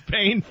unload. It's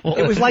painful.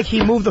 It was like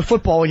he moved the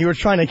football when you were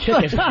trying to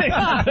kick it. We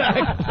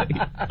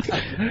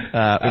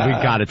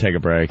got to take a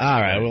break. All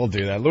right, we'll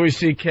do that. Louis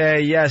C.K.,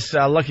 yes,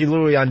 Lucky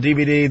Louie on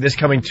DVD this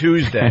coming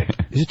Tuesday.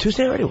 Is it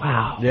Tuesday already?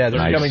 Wow. Yeah, this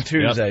is coming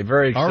Tuesday. Yep.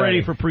 Very exciting.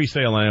 Already for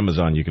pre-sale on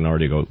Amazon. You can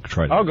already go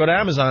try it. Oh, go to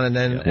Amazon and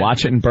then...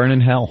 watch it and burn in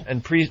hell.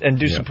 And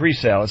do some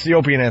pre-sale. It's the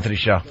Opie and Anthony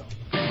Show.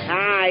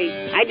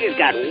 Hi, I just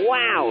got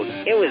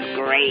wowed. It was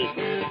great.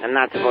 I'm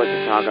not supposed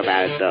to talk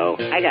about it, though.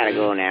 I gotta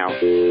go now.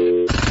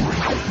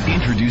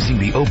 Introducing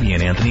the Opie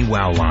and Anthony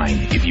Wow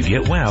Line. If you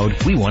get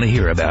wowed, we want to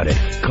hear about it.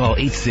 Call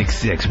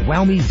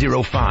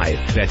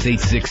 866-WOW-ME-05. That's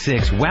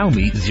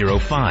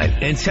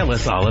 866-WOW-ME-05. And tell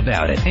us all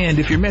about it. And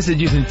if your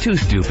message isn't too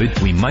stupid,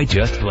 we might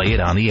just play it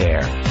on the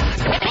air.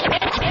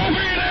 Opie and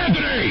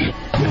Anthony!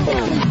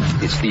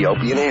 It's the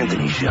Opie and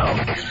Anthony Show.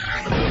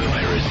 The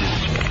virus is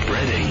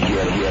spreading. Opie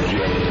and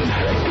Anthony!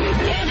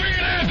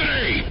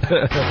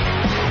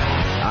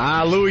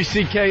 Louis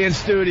C.K. in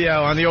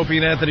studio on the Opie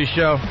and Anthony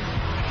Show.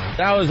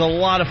 That was a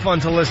lot of fun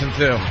to listen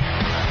to.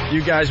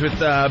 You guys with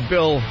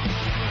Bill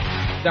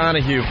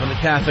Donahue from the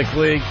Catholic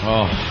League.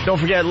 Oh. Don't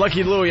forget,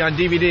 Lucky Louie on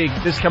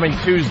DVD this coming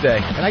Tuesday.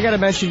 And I got to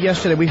mention,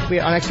 yesterday, we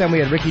on XM, we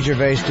had Ricky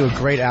Gervais do a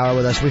great hour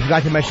with us. We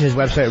forgot to mention his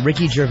website,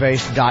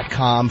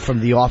 rickygervais.com,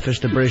 from The Office,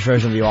 the British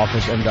version of The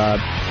Office. And,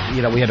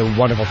 we had a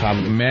wonderful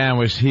time. Man,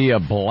 was he a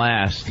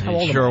blast.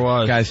 He sure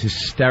was. Guy's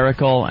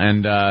hysterical.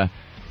 And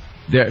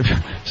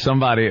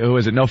somebody, who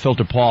was it, No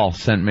Filter Paul,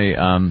 sent me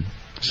a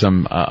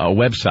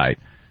website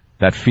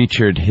that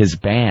featured his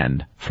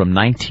band from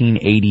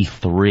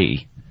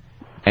 1983.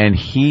 And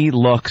he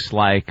looks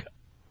like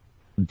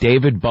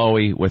David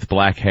Bowie with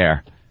black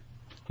hair.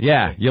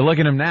 Yeah, you look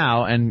at him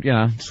now, and,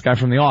 this guy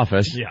from The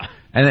Office. Yeah.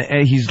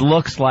 And he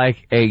looks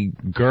like a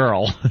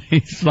girl.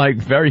 He's, like,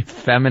 very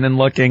feminine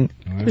looking.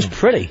 He was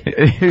pretty.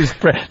 He was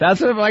pretty.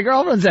 That's what my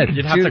girlfriend said.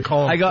 You'd have to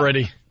call him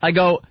pretty. I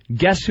go,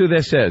 guess who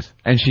this is?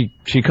 And she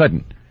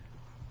couldn't.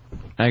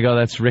 I go,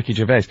 that's Ricky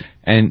Gervais.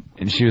 And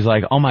she was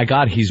like, oh, my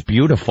God, he's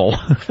beautiful.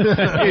 All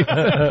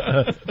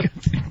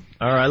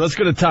right, let's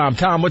go to Tom.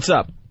 Tom, what's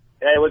up?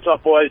 Hey, what's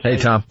up, boys? Hey,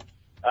 Tom.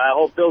 I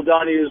hope Bill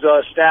Donahue's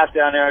staff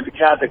down there at the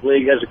Catholic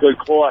League has a good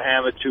claw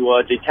hammer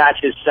to detach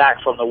his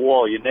sack from the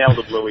wall. You nailed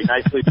it, Louie.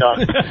 Nicely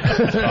done. Oh,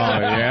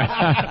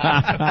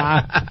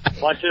 yeah.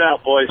 Punch it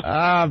out, boys.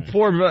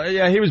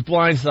 He was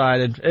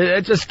blindsided.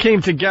 It just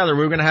came together.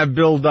 We were going to have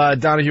Bill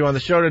Donahue on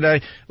the show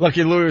today.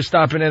 Lucky Louie was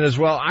stopping in as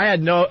well. I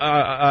had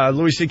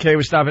Louis C.K.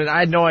 was stopping in. I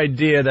had no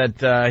idea that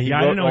he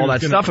wrote all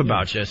that stuff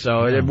about you,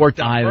 so it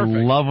worked out perfect.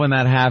 I love when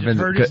that happens.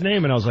 I heard his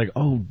name, and I was like,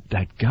 oh,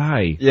 that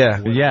guy.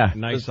 Yeah.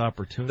 Nice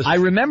opportunity. I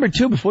remember,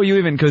 too, before you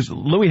even, because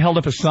Louis held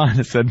up a sign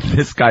that said,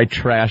 this guy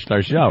trashed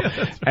our show.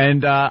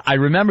 And I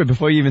remember,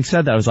 before you even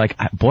said that, I was like,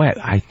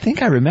 I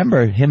think I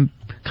remember him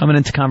coming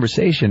into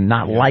conversation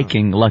not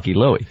liking Lucky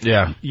Louie.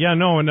 Yeah. Yeah,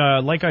 no,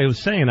 and like I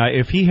was saying,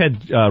 if he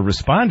had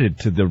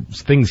responded to the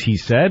things he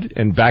said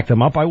and backed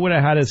them up, I would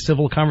have had a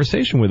civil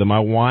conversation with him.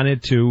 I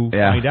wanted to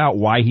find out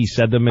why he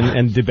said them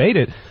and debate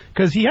it.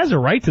 Because he has a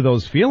right to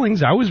those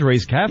feelings. I was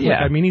raised Catholic. Yeah.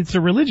 I mean, it's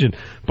a religion.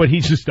 But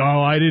he's just,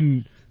 I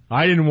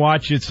didn't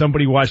watch it.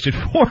 Somebody watched it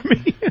for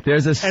me.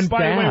 There's a And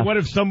by the way, what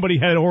if somebody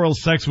had oral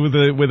sex with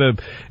a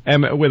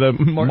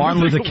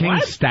Martin Luther King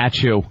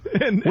statue?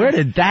 Where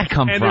did that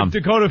come from? And if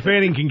Dakota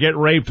Fanning can get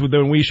raped,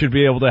 then we should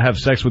be able to have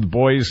sex with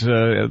boys.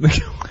 It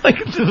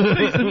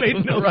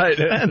made no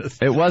sense.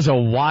 It was a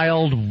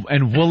wild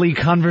and woolly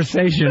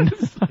conversation.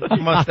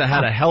 He must have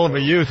had a hell of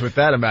a youth with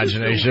that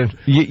imagination.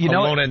 You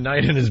know, alone at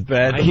night in his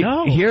bed.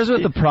 Here's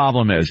what the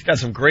problem is. He's got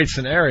some great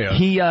scenarios.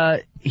 He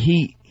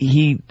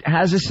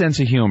has a sense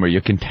of humor.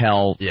 You can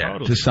tell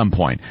to some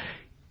point.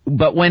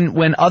 But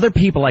when other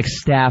people like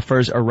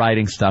staffers are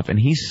writing stuff and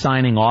he's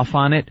signing off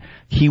on it,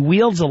 he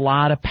wields a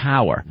lot of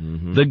power.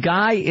 Mm-hmm. The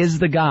guy is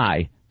the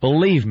guy,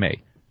 believe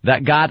me,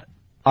 that got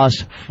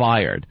us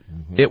fired.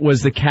 Mm-hmm. It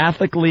was the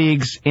Catholic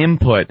League's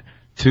input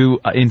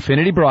to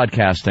Infinity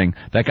Broadcasting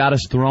that got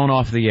us thrown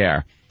off the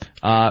air.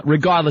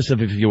 Regardless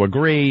of if you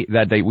agree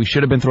that we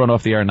should have been thrown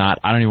off the air or not,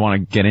 I don't even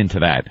want to get into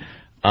that.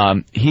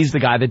 He's the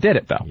guy that did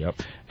it, though.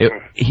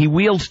 Yep. He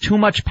wields too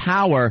much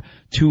power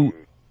to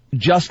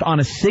just on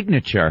a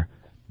signature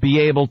be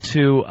able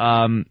to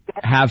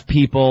have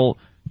people,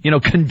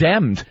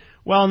 condemned.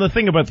 Well, and the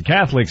thing about the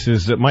Catholics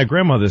is that my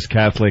grandmother's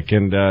Catholic,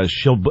 and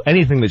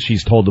anything that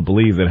she's told to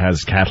believe that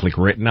has Catholic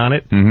written on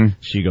it,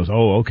 she goes,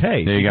 "Oh,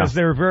 okay." There you because go.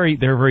 they're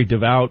very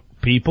devout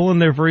people,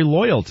 and they're very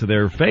loyal to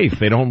their faith.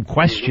 They don't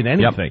question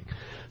anything. Yep.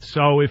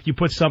 So if you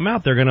put something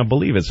out, they're going to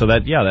believe it. So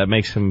that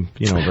makes him,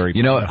 very.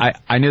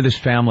 I knew this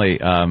family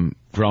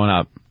growing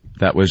up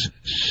that was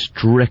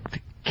strict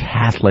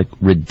Catholic,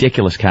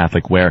 ridiculous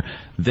Catholic, where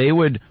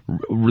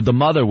the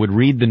mother would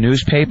read the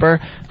newspaper,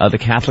 the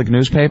Catholic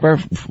newspaper,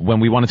 when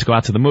we wanted to go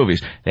out to the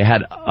movies. They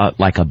had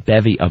like a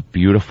bevy of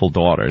beautiful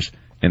daughters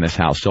in this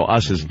house. So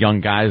us as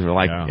young guys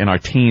were in our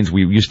teens,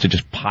 we used to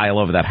just pile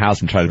over that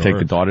house and try to take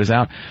the daughters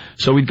out.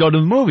 So we'd go to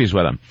the movies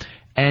with them.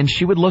 And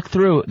she would look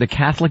through the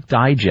Catholic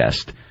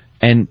Digest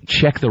and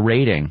check the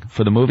rating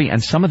for the movie,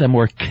 and some of them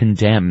were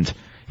condemned.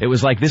 It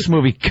was like, this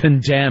movie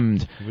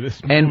condemned.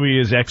 This movie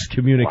is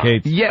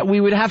excommunicate. Yeah, we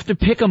would have to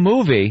pick a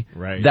movie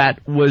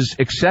that was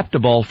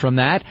acceptable from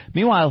that.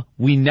 Meanwhile,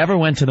 we never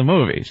went to the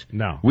movies.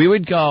 No. We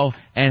would go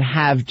and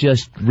have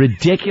just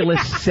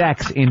ridiculous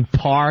sex in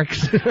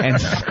parks and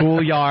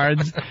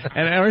schoolyards,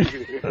 and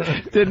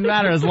everything. Didn't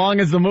matter as long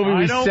as the movie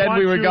we said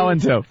we were going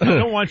to. I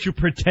don't want you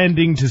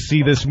pretending to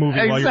see this movie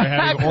while you're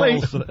having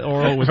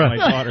oral with my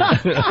daughter.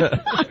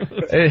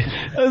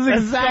 That's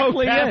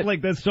exactly so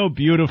Catholic. That's so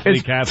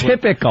beautifully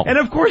Catholic. Typical. And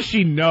of course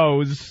she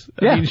knows.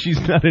 I mean, she's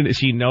not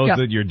she knows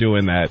that you're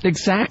doing that.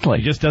 Exactly.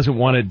 She just doesn't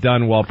want it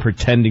done while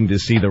pretending to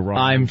see the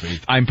wrong movie.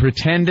 I'm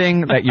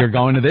pretending that you're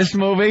going to this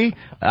movie.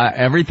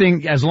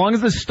 Everything, as long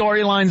as the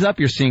story lines up,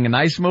 you're seeing a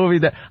nice movie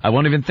that I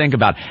won't even think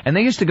about. And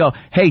they used to go,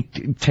 "Hey,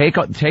 take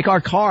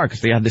our car," because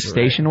they had the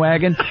station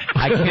wagon.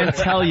 I can't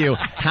tell you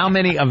how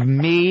many of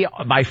me,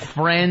 my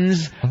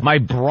friends, my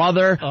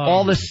brother,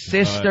 all the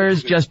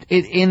sisters, just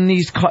in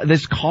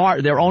this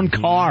car, their own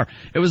car.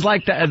 It was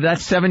like that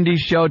 70s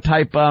show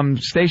type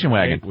station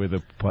wagon with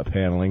the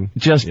paneling.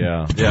 Just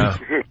yeah.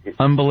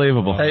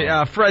 Unbelievable. Hey,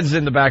 Fred's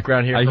in the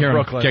background here. I hear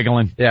Brooklyn. him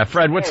giggling. Yeah,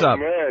 Fred, what's up?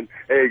 Man.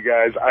 Hey,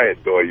 guys, I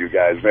adore you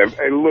guys, man.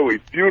 Hey, Louie,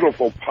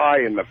 beautiful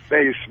pie in the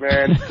face,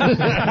 man.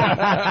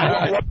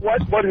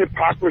 what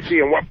hypocrisy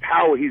and what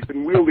power he's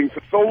been wielding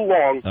for so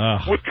long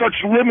with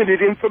such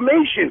limited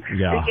information.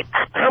 Yeah.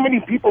 How many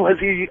people has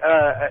he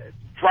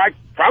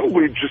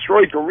probably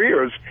destroyed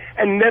careers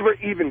and never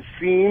even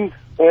seen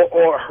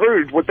or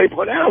heard what they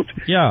put out?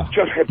 Yeah.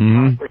 Just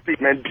hypocrisy,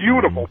 man.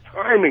 Beautiful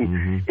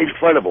timing.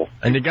 Incredible.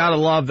 And you gotta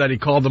love that he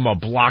called him a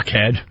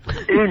blockhead.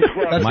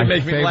 Incredible. That's what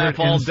makes me laugh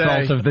all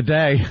insult day. of the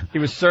day. He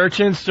was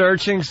searching,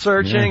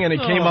 and he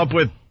came up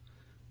with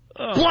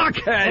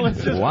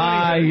blockhead.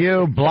 Why,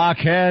 you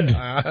blockhead?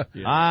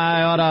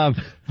 I ought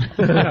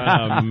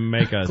to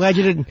make us. Glad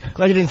you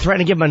didn't threaten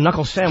to give him a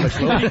knuckle sandwich,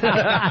 Louie.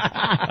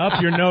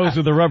 Up your nose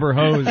with a rubber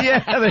hose.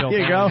 Yeah, there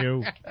you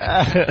go.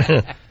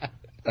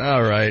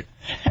 All right.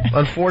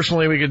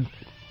 Unfortunately, we could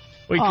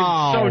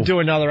so do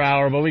another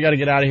hour, but we got to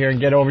get out of here and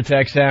get over to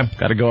XM.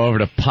 Got to go over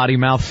to Potty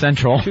Mouth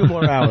Central. 2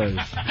 more hours.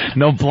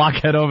 No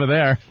blockhead over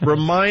there.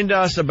 Remind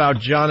us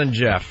about John and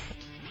Jeff.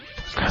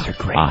 Those guys are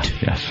great.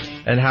 Yes.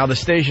 And how the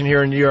station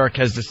here in New York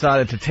has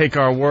decided to take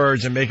our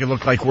words and make it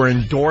look like we're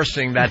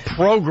endorsing that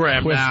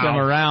program Twist now. them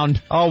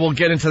around. Oh, we'll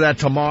get into that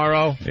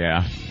tomorrow.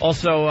 Yeah.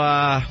 Also,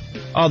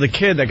 the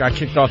kid that got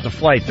kicked off the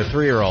flight, the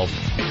 3-year-old.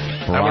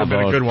 That would have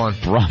been a good one.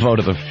 Bravo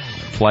to the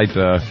flight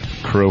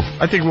crew.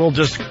 I think we'll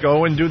just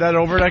go and do that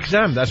over at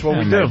XM. That's what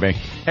we do. Maybe.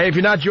 Hey, if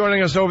you're not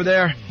joining us over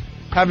there,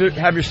 have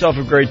yourself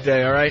a great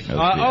day, all right?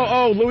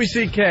 Louis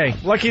C.K.,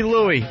 Lucky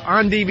Louie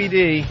on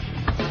DVD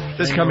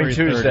this coming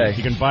Tuesday. 30th.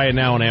 You can buy it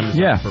now on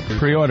Amazon. Yeah,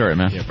 pre-order it,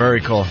 man. Yeah,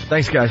 very cool.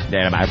 Thanks, guys.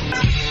 Yeah, bye.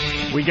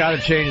 We got to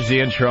change the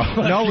intro.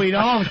 No, we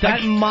don't.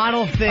 That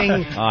model thing.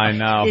 I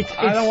know.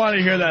 I don't want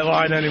to hear that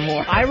line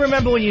anymore. I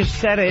remember when you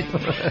said it,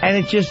 and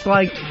it just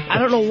I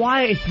don't know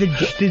why, it's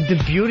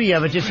the beauty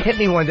of it just hit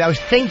me one day. I was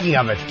thinking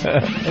of it.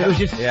 And it was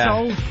just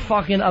so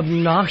fucking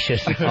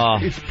obnoxious.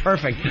 It's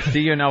perfect. Do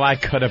you know I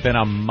could have been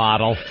a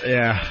model?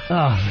 Yeah.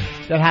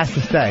 Oh, that has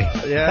to stay.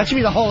 Yeah. That should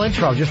be the whole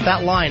intro, just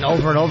that line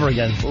over and over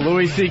again.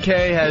 Louis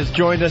C.K. has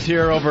joined us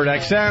here over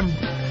at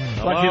XM.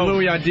 Lucky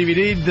Louie on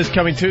DVD this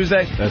coming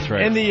Tuesday. That's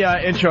right. In the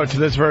intro to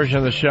this version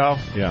of the show,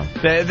 yeah,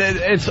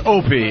 it's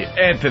Opie,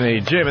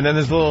 Anthony, Jim, and then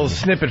there's a little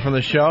snippet from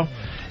the show.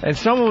 And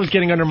someone was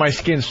getting under my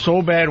skin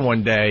so bad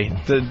one day,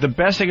 the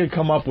best I could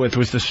come up with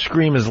was to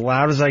scream as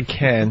loud as I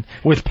can,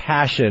 with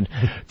passion,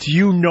 do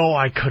you know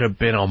I could have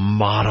been a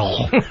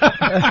model?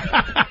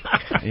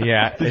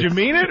 Yeah. Did you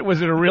mean it?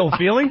 Was it a real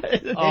feeling?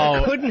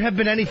 It couldn't have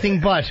been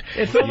anything but.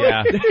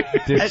 Yeah.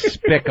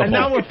 Despicable. And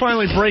now we're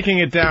finally breaking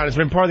it down. It's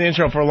been part of the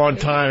intro for a long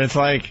time. It's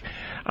like,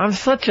 I'm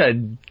such a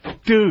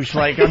douche.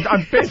 Like,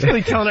 I'm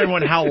basically telling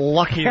everyone how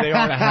lucky they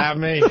are to have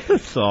me.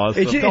 That's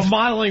awesome. The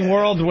modeling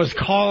world was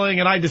calling,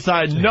 and I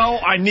decided, no,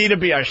 I need to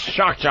be a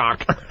shock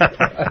jock.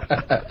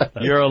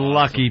 You're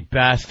lucky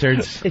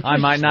bastards. I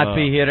might not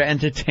be here to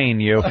entertain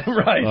you.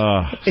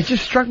 Right. It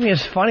just struck me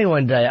as funny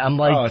one day. I'm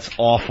like, oh, it's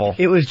awful.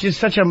 It was just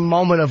such a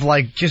moment of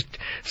like, just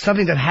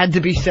something that had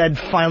to be said,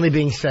 finally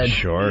being said.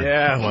 Sure.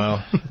 Yeah, well.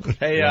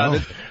 Hey,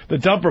 the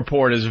dump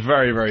report is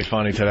very, very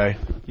funny today.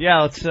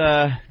 Yeah, let's get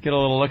a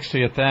little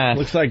look-see at that.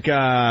 Looks like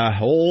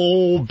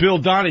old Bill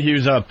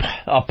Donahue's a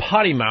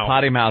potty mouth.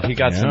 Potty mouth. He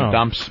got some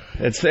dumps.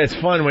 It's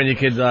fun when you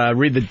could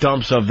read the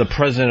dumps of the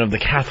president of the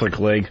Catholic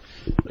League.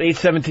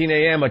 8:17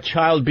 a.m. A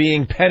child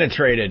being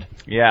penetrated.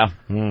 Yeah.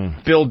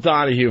 Bill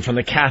Donahue from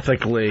the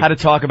Catholic League. Had to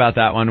talk about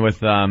that one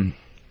with Tom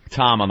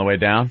on the way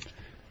down.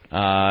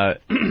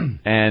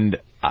 And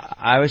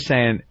I was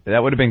saying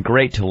that would have been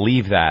great to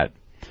leave that,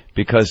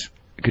 because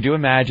could you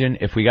imagine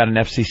if we got an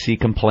FCC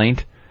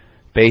complaint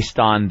based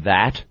on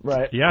that?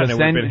 Right. Yeah, and it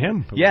would have been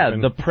him.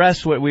 The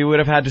press, we would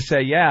have had to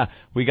say, yeah,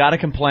 we got a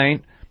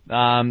complaint.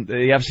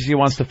 The FCC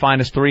wants to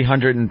fine us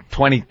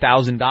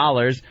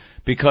 $320,000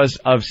 because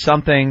of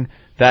something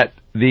that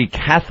the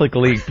Catholic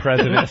League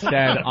president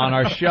said on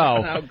our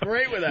show. How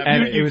great would that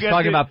And be? he was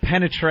talking about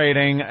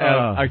penetrating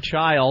a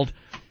child.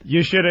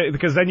 You should have,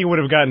 because then you would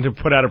have gotten to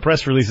put out a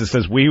press release that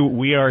says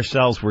we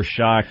ourselves were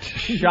shocked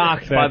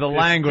By the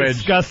language.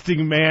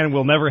 Disgusting man.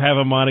 We'll never have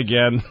him on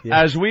again.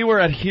 Yeah. As we were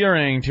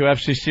adhering to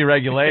FCC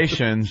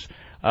regulations,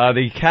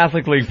 the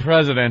Catholic League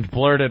president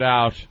blurted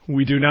out,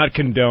 "We do not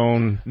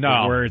condone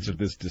No. the words of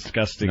this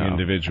disgusting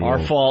individual." Our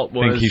fault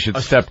was... think he should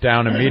step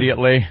down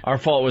immediately. Our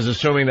fault was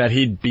assuming that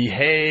he'd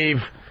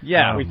behave.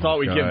 Yeah. We thought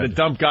we'd give the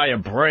dump guy a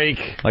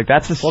break. Like,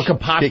 that's What could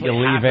possibly shit you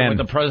leave happen in. with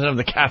the president of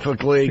the Catholic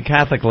The League?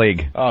 Catholic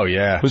League. Oh,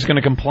 yeah. Who's going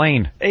to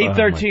complain?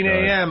 8:13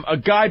 a.m. A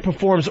guy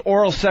performs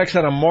oral sex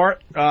on a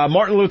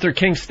Martin Luther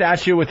King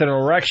statue with an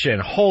erection.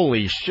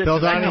 Holy shit.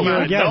 Bill Donahue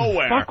Out of again. nowhere.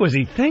 What the fuck was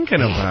he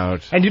thinking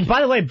about? And by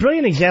the way,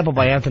 brilliant example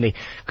by Anthony,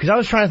 because I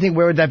was trying to think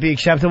where would that be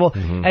acceptable,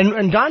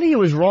 and Donahue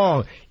was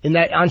wrong in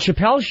that on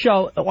Chappelle's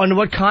show, under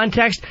what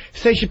context?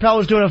 Say Chappelle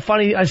was doing a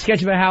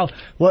sketch about how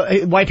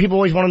white people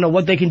always want to know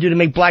what they can do to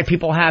make black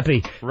people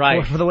happy,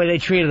 right? For the way they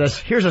treated us.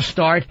 Here's a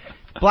start.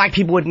 Black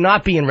people would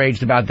not be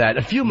enraged about that.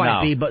 A few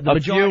might be, but the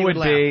majority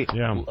would be.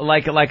 Yeah.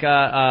 Like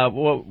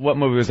what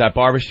movie was that?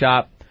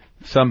 Barbershop.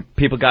 Some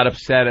people got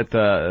upset at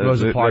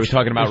Rosa Parks. They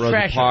were talking about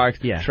Rosa Parks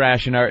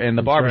trashing her in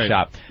the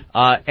barbershop.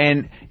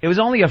 And it was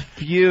only a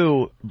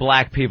few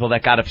black people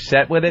that got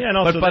upset with it. Yeah,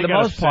 no, but so by they the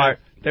got most upset. part,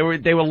 they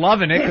were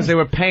loving it because they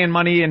were paying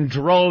money in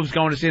droves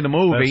going to see the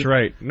movie. That's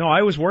right. No,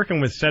 I was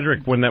working with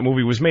Cedric when that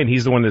movie was made.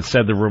 He's the one that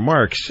said the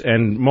remarks.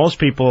 And most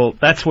people,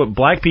 that's what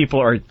black people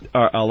are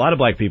a lot of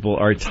black people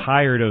are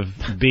tired of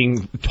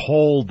being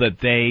told that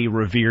they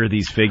revere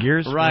these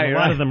figures. Right, And a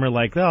lot of them are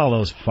like, oh,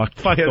 those fuck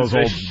those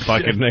old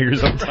bucket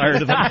niggers. I'm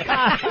tired of them.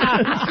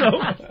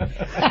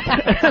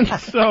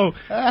 so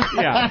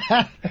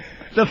yeah.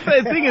 The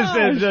thing is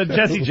that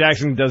Jesse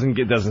Jackson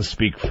doesn't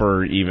speak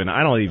for even,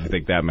 I don't even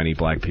think that many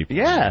black people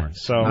anymore.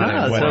 So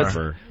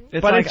whatever.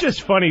 But it's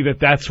just funny that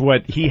that's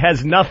what, he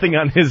has nothing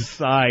on his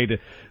side.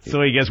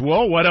 So he goes,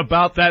 well, what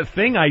about that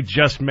thing I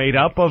just made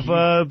up of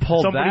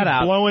somebody that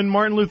out. blowing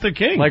Martin Luther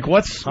King? Like,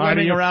 what's How do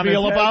swimming you around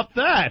feel his head? about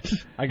that?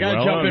 I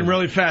gotta jump in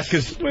really fast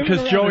because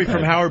Joey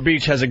from Howard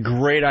Beach has a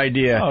great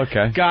idea. Oh,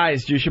 okay.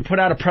 Guys, you should put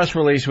out a press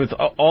release with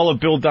all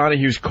of Bill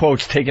Donahue's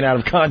quotes taken out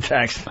of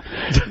context.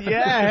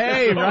 Yeah,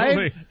 hey,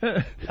 right?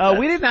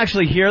 We didn't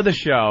actually hear the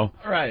show.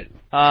 Right.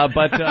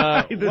 But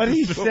what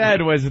he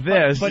said was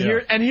this. But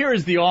here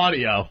is the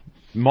audio.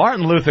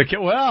 Martin Luther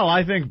King. Well,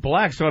 I think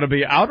blacks ought to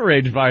be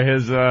outraged by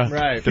his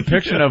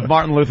depiction of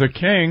Martin Luther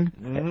King.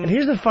 And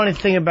here's the funny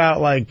thing about,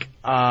 like,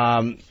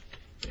 wow,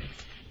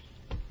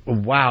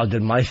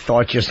 did my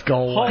thought just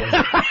go away?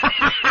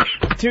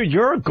 Dude,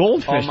 you're a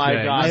goldfish. Oh, my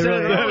today. God.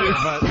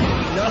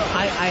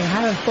 I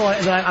had a thought,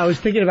 and I was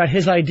thinking about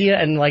his idea,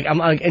 and, like,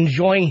 I'm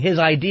enjoying his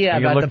idea You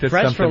about looked the at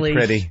press something release.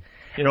 pretty.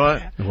 You know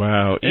what?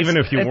 Wow. Even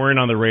if you weren't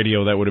on the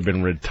radio, that would have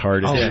been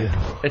retarded. Oh,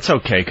 yeah. It's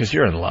okay, because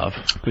you're in love.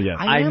 Yeah.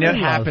 I know It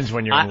happens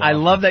when you're in love. I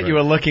love that you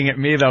were looking at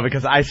me, though,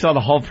 because I saw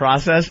the whole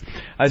process.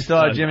 I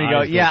saw Jimmy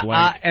go,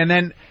 yeah, and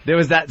then there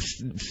was that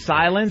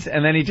silence,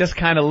 and then he just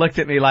kind of looked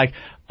at me like,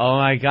 oh,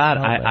 my God,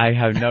 I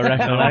have no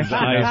recollection. His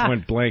eyes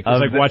went blank. It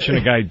was like watching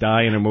a guy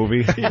die in a movie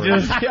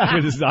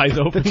with his eyes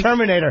open. The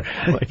Terminator.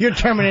 You're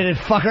terminated,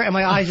 fucker, and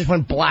my eyes just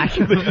went black.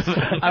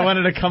 I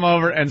wanted to come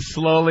over and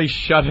slowly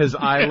shut his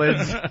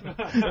eyelids.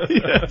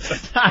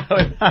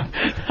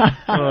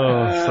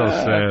 Oh, so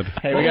sad.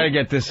 Hey, we got to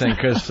get this in,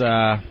 because,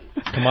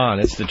 come on,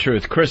 it's the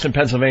truth. Chris in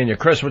Pennsylvania.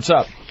 Chris, what's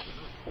up?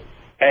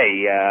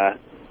 Hey,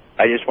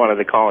 I just wanted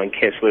to call and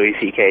kiss Louis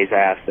C.K.'s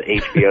ass. The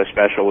HBO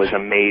special was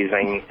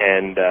amazing,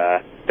 and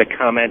the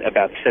comment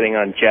about sitting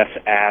on Jeff's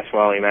ass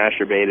while he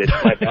masturbated.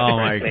 Oh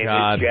my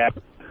God!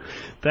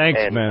 Thanks,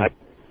 and man.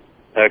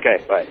 Okay,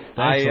 bye.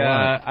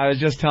 I was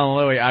just telling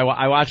Louie,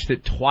 I watched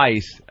it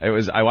twice.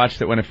 I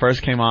watched it when it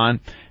first came on,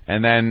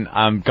 and then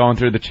I'm going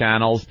through the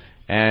channels,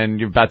 and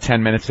you're about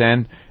 10 minutes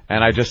in,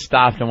 and I just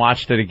stopped and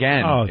watched it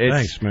again. Oh,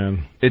 thanks,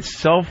 man. It's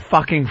so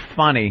fucking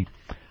funny.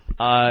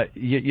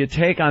 You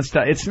take on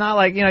stuff. It's not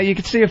like, you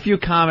could see a few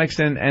comics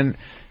and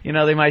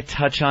they might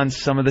touch on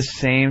some of the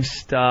same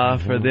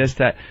stuff or this,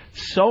 that.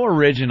 So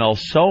original,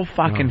 so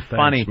fucking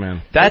funny.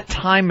 Man. That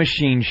time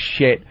machine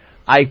shit,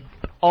 I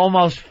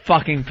almost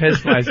fucking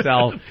pissed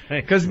myself.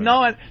 Because no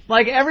one,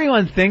 like,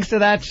 everyone thinks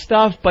of that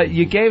stuff, but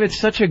you gave it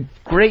such a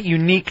great,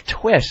 unique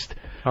twist.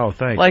 Oh,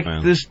 thanks, like,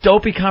 man. this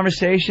dopey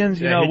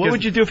conversations, what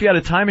would you do if you had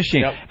a time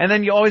machine? Yep. And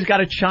then you always got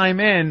to chime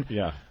in.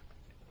 Yeah.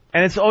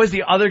 And it's always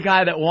the other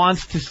guy that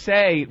wants to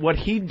say what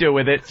he'd do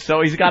with it,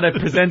 so he's got to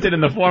present it in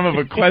the form of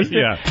a question.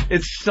 Yeah.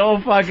 It's so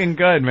fucking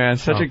good, man.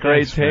 Such a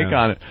great take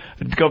on it.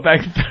 I'd go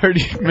back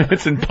 30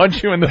 minutes and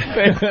punch you in the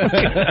face.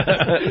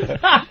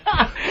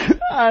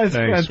 That's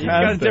fantastic. He's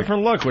got a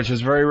different look, which is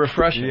very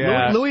refreshing.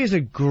 Yeah. Louis is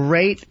a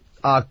great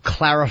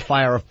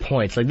clarifier of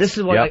points. Like, this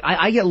is what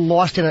I get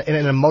lost in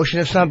an emotion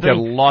of something. Get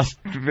lost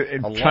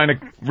trying to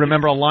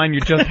remember a line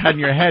you just had in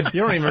your head.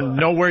 You don't even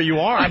know where you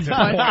are.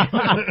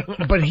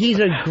 But he's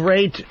a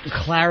great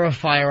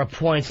clarifier of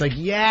points. Like,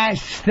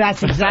 yes,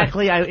 that's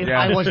exactly. If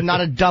I was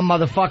not a dumb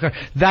motherfucker,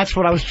 that's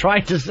what I was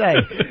trying to say.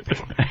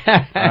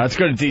 Let's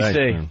go to DC.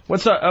 Thanks,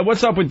 what's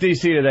up with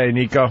DC today,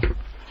 Nico?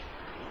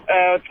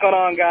 What's going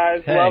on,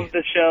 guys? Hey. Love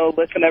the show.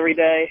 Listen every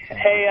day.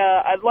 Hey,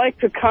 I'd like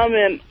to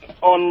comment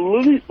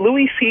on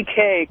Louis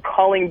C.K.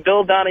 calling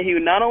Bill Donohue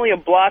not only a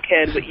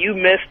blockhead, but you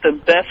missed the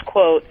best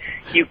quote.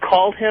 You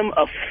called him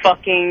a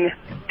fucking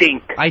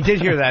dink. I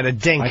did hear that, a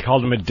dink. I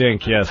called him a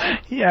dink, yes.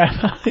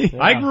 Yeah.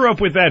 I grew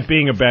up with that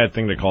being a bad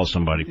thing to call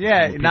somebody.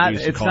 Yeah, People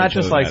used to it's call not each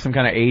just other like that. some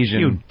kind of Asian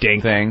You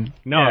dink thing.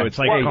 No, Yeah. it's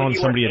like calling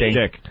somebody a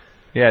dick.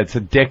 Yeah, it's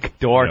a dick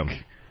dork. Yeah.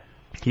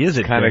 He is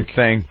a kind of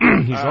thing.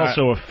 He's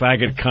also a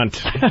faggot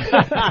cunt.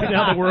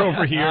 Now that we're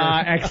over here.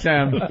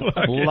 XM.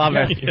 Love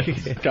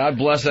it. God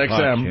bless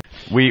XM.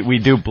 We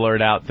do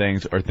blurt out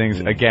things, or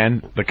things,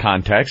 again, the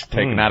context,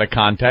 taken out of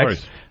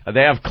context.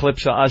 They have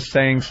clips of us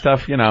saying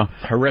stuff,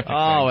 horrific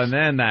things. And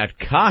then that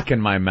cock in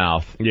my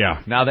mouth.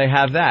 Yeah. Now they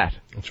have that.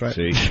 That's right.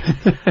 See?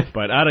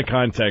 But out of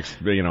context,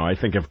 I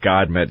think if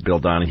God met Bill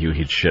Donohue,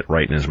 he'd shit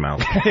right in his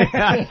mouth.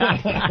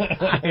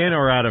 In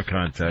or out of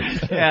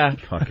context. Yeah.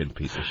 Fucking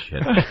piece of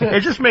shit.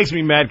 It just makes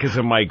me mad because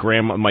of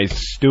my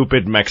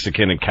stupid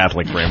Mexican and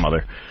Catholic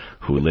grandmother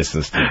who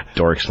listens to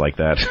dorks like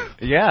that.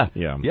 Yeah.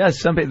 Yeah. Yeah,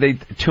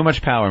 too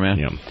much power, man.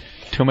 Yeah.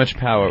 Too much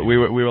power. We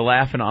were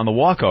laughing on the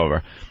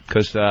walkover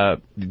because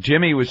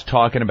Jimmy was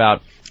talking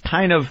about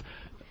kind of,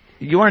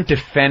 you weren't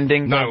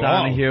defending Bill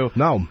Donohue.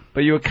 No.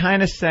 But you were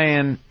kind of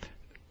saying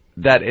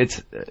that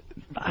it's,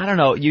 I don't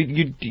know,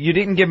 you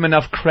didn't give him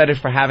enough credit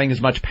for having as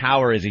much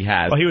power as he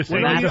has. Well, he was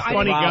saying he's a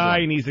funny guy,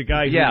 and he's a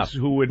guy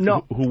who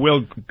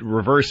will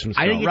reverse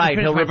himself. Right,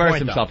 he'll reverse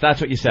himself.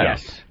 That's what you said.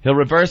 Yes. He'll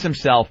reverse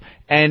himself.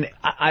 And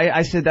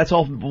I said that's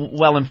all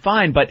well and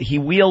fine, but he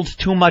wields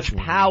too much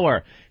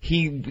power.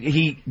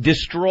 He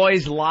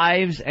destroys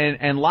lives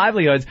and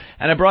livelihoods.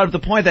 And I brought up the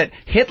point that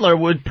Hitler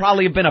would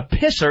probably have been a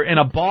pisser in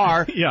a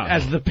bar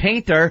as the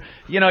painter.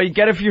 You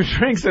get a few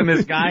drinks in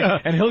this guy,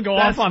 and he'll go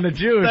off on the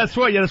Jews. That's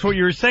what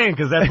you were saying,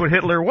 because that's what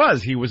Hitler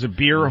was. He was a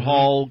beer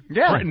hall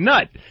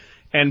nut.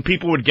 And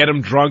people would get him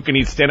drunk, and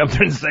he'd stand up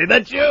there and say, "The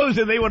Jews!"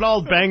 And they would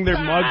all bang their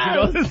mugs and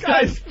go, "This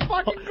guy's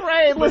fucking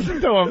great.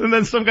 Listen to him." And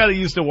then some guy that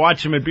used to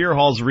watch him at beer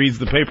halls reads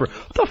the paper.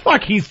 What the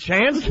fuck? He's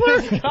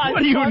chancellor? What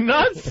are you,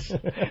 nuts?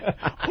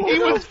 He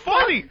was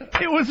funny.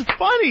 It was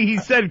funny. He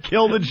said,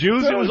 "Kill the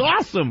Jews." It was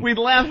awesome. We'd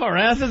laugh our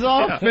asses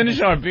off, finish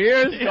our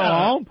beers, go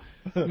home.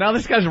 Now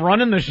this guy's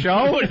running the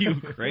show? What, are you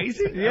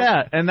crazy?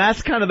 Yeah, and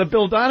that's kind of the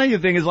Bill Donohue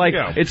thing is like,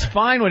 it's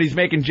fine when he's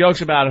making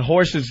jokes about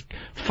horses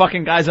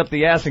fucking guys up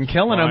the ass and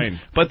killing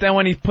them, but then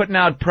when he's putting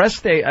out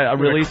press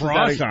releases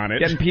cross on it.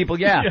 Getting people,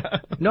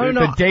 No.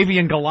 The Davy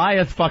and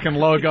Goliath fucking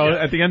logo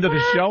at the end of the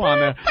show on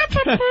there.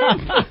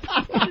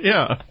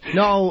 Yeah.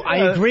 No, I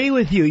agree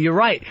with you. You're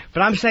right.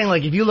 But I'm saying,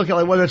 like, if you look at,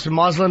 like, whether it's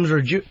Muslims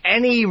or Jew,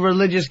 any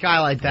religious guy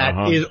like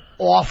that is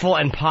awful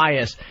and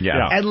pious.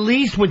 Yeah. At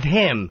least with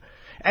him.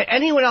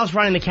 Anyone else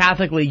running the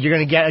Catholic League, you're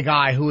going to get a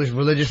guy who is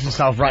religious and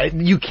self-right.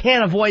 You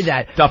can't avoid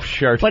that. Stuffed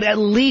shirt. But at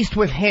least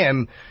with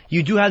him,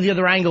 you do have the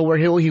other angle where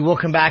he will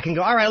come back and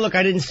go, all right, look,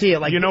 I didn't see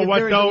it. Like, you know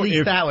what, though?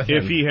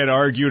 If he had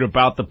argued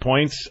about the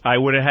points, I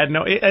would have had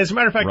no... As a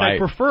matter of fact, I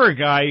prefer a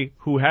guy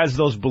who has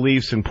those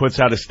beliefs and puts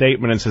out a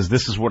statement and says,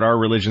 this is what our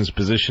religion's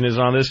position is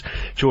on this,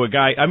 to a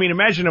guy... I mean,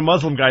 imagine a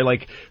Muslim guy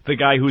like the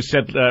guy who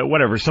said,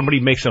 somebody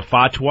makes a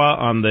fatwa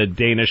on the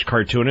Danish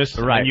cartoonist,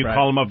 and you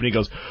call him up and he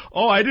goes,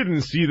 oh, I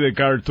didn't see the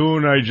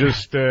cartoon, I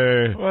just...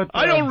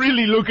 I don't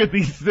really look at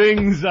these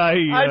things,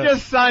 I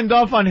just signed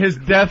off on his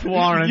death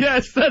warrant.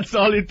 Yes, that's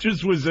all. It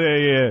just was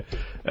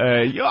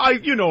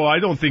I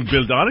don't think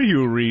Bill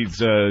Donohue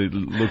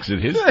looks at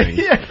his things.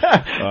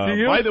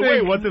 By the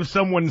way, what if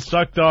someone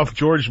sucked off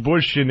George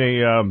Bush in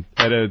in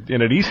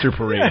an Easter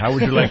parade? How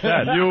would you like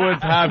that? You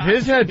would have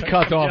his head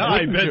cut off. Yeah,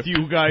 I bet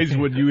you guys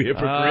would, you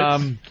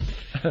hypocrites.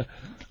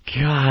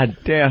 God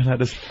damn,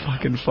 that is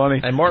fucking funny.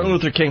 And Martin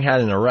Luther King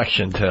had an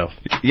erection too.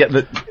 Yeah,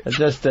 it's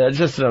just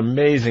an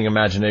amazing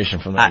imagination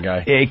from that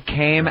guy. It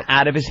came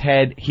out of his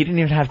head. He didn't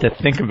even have to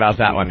think about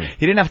that one.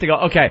 He didn't have to go,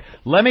 okay,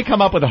 let me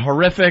come up with a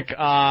horrific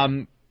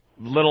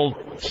little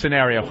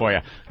scenario for you.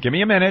 Give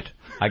me a minute.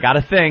 I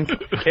gotta think.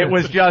 It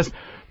was just,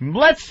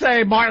 let's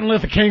say Martin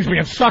Luther King's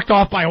being sucked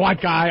off by a white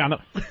guy on the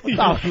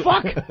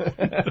fuck?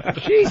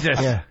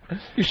 Jesus. Yeah.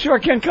 You sure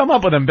can come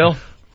up with him, Bill.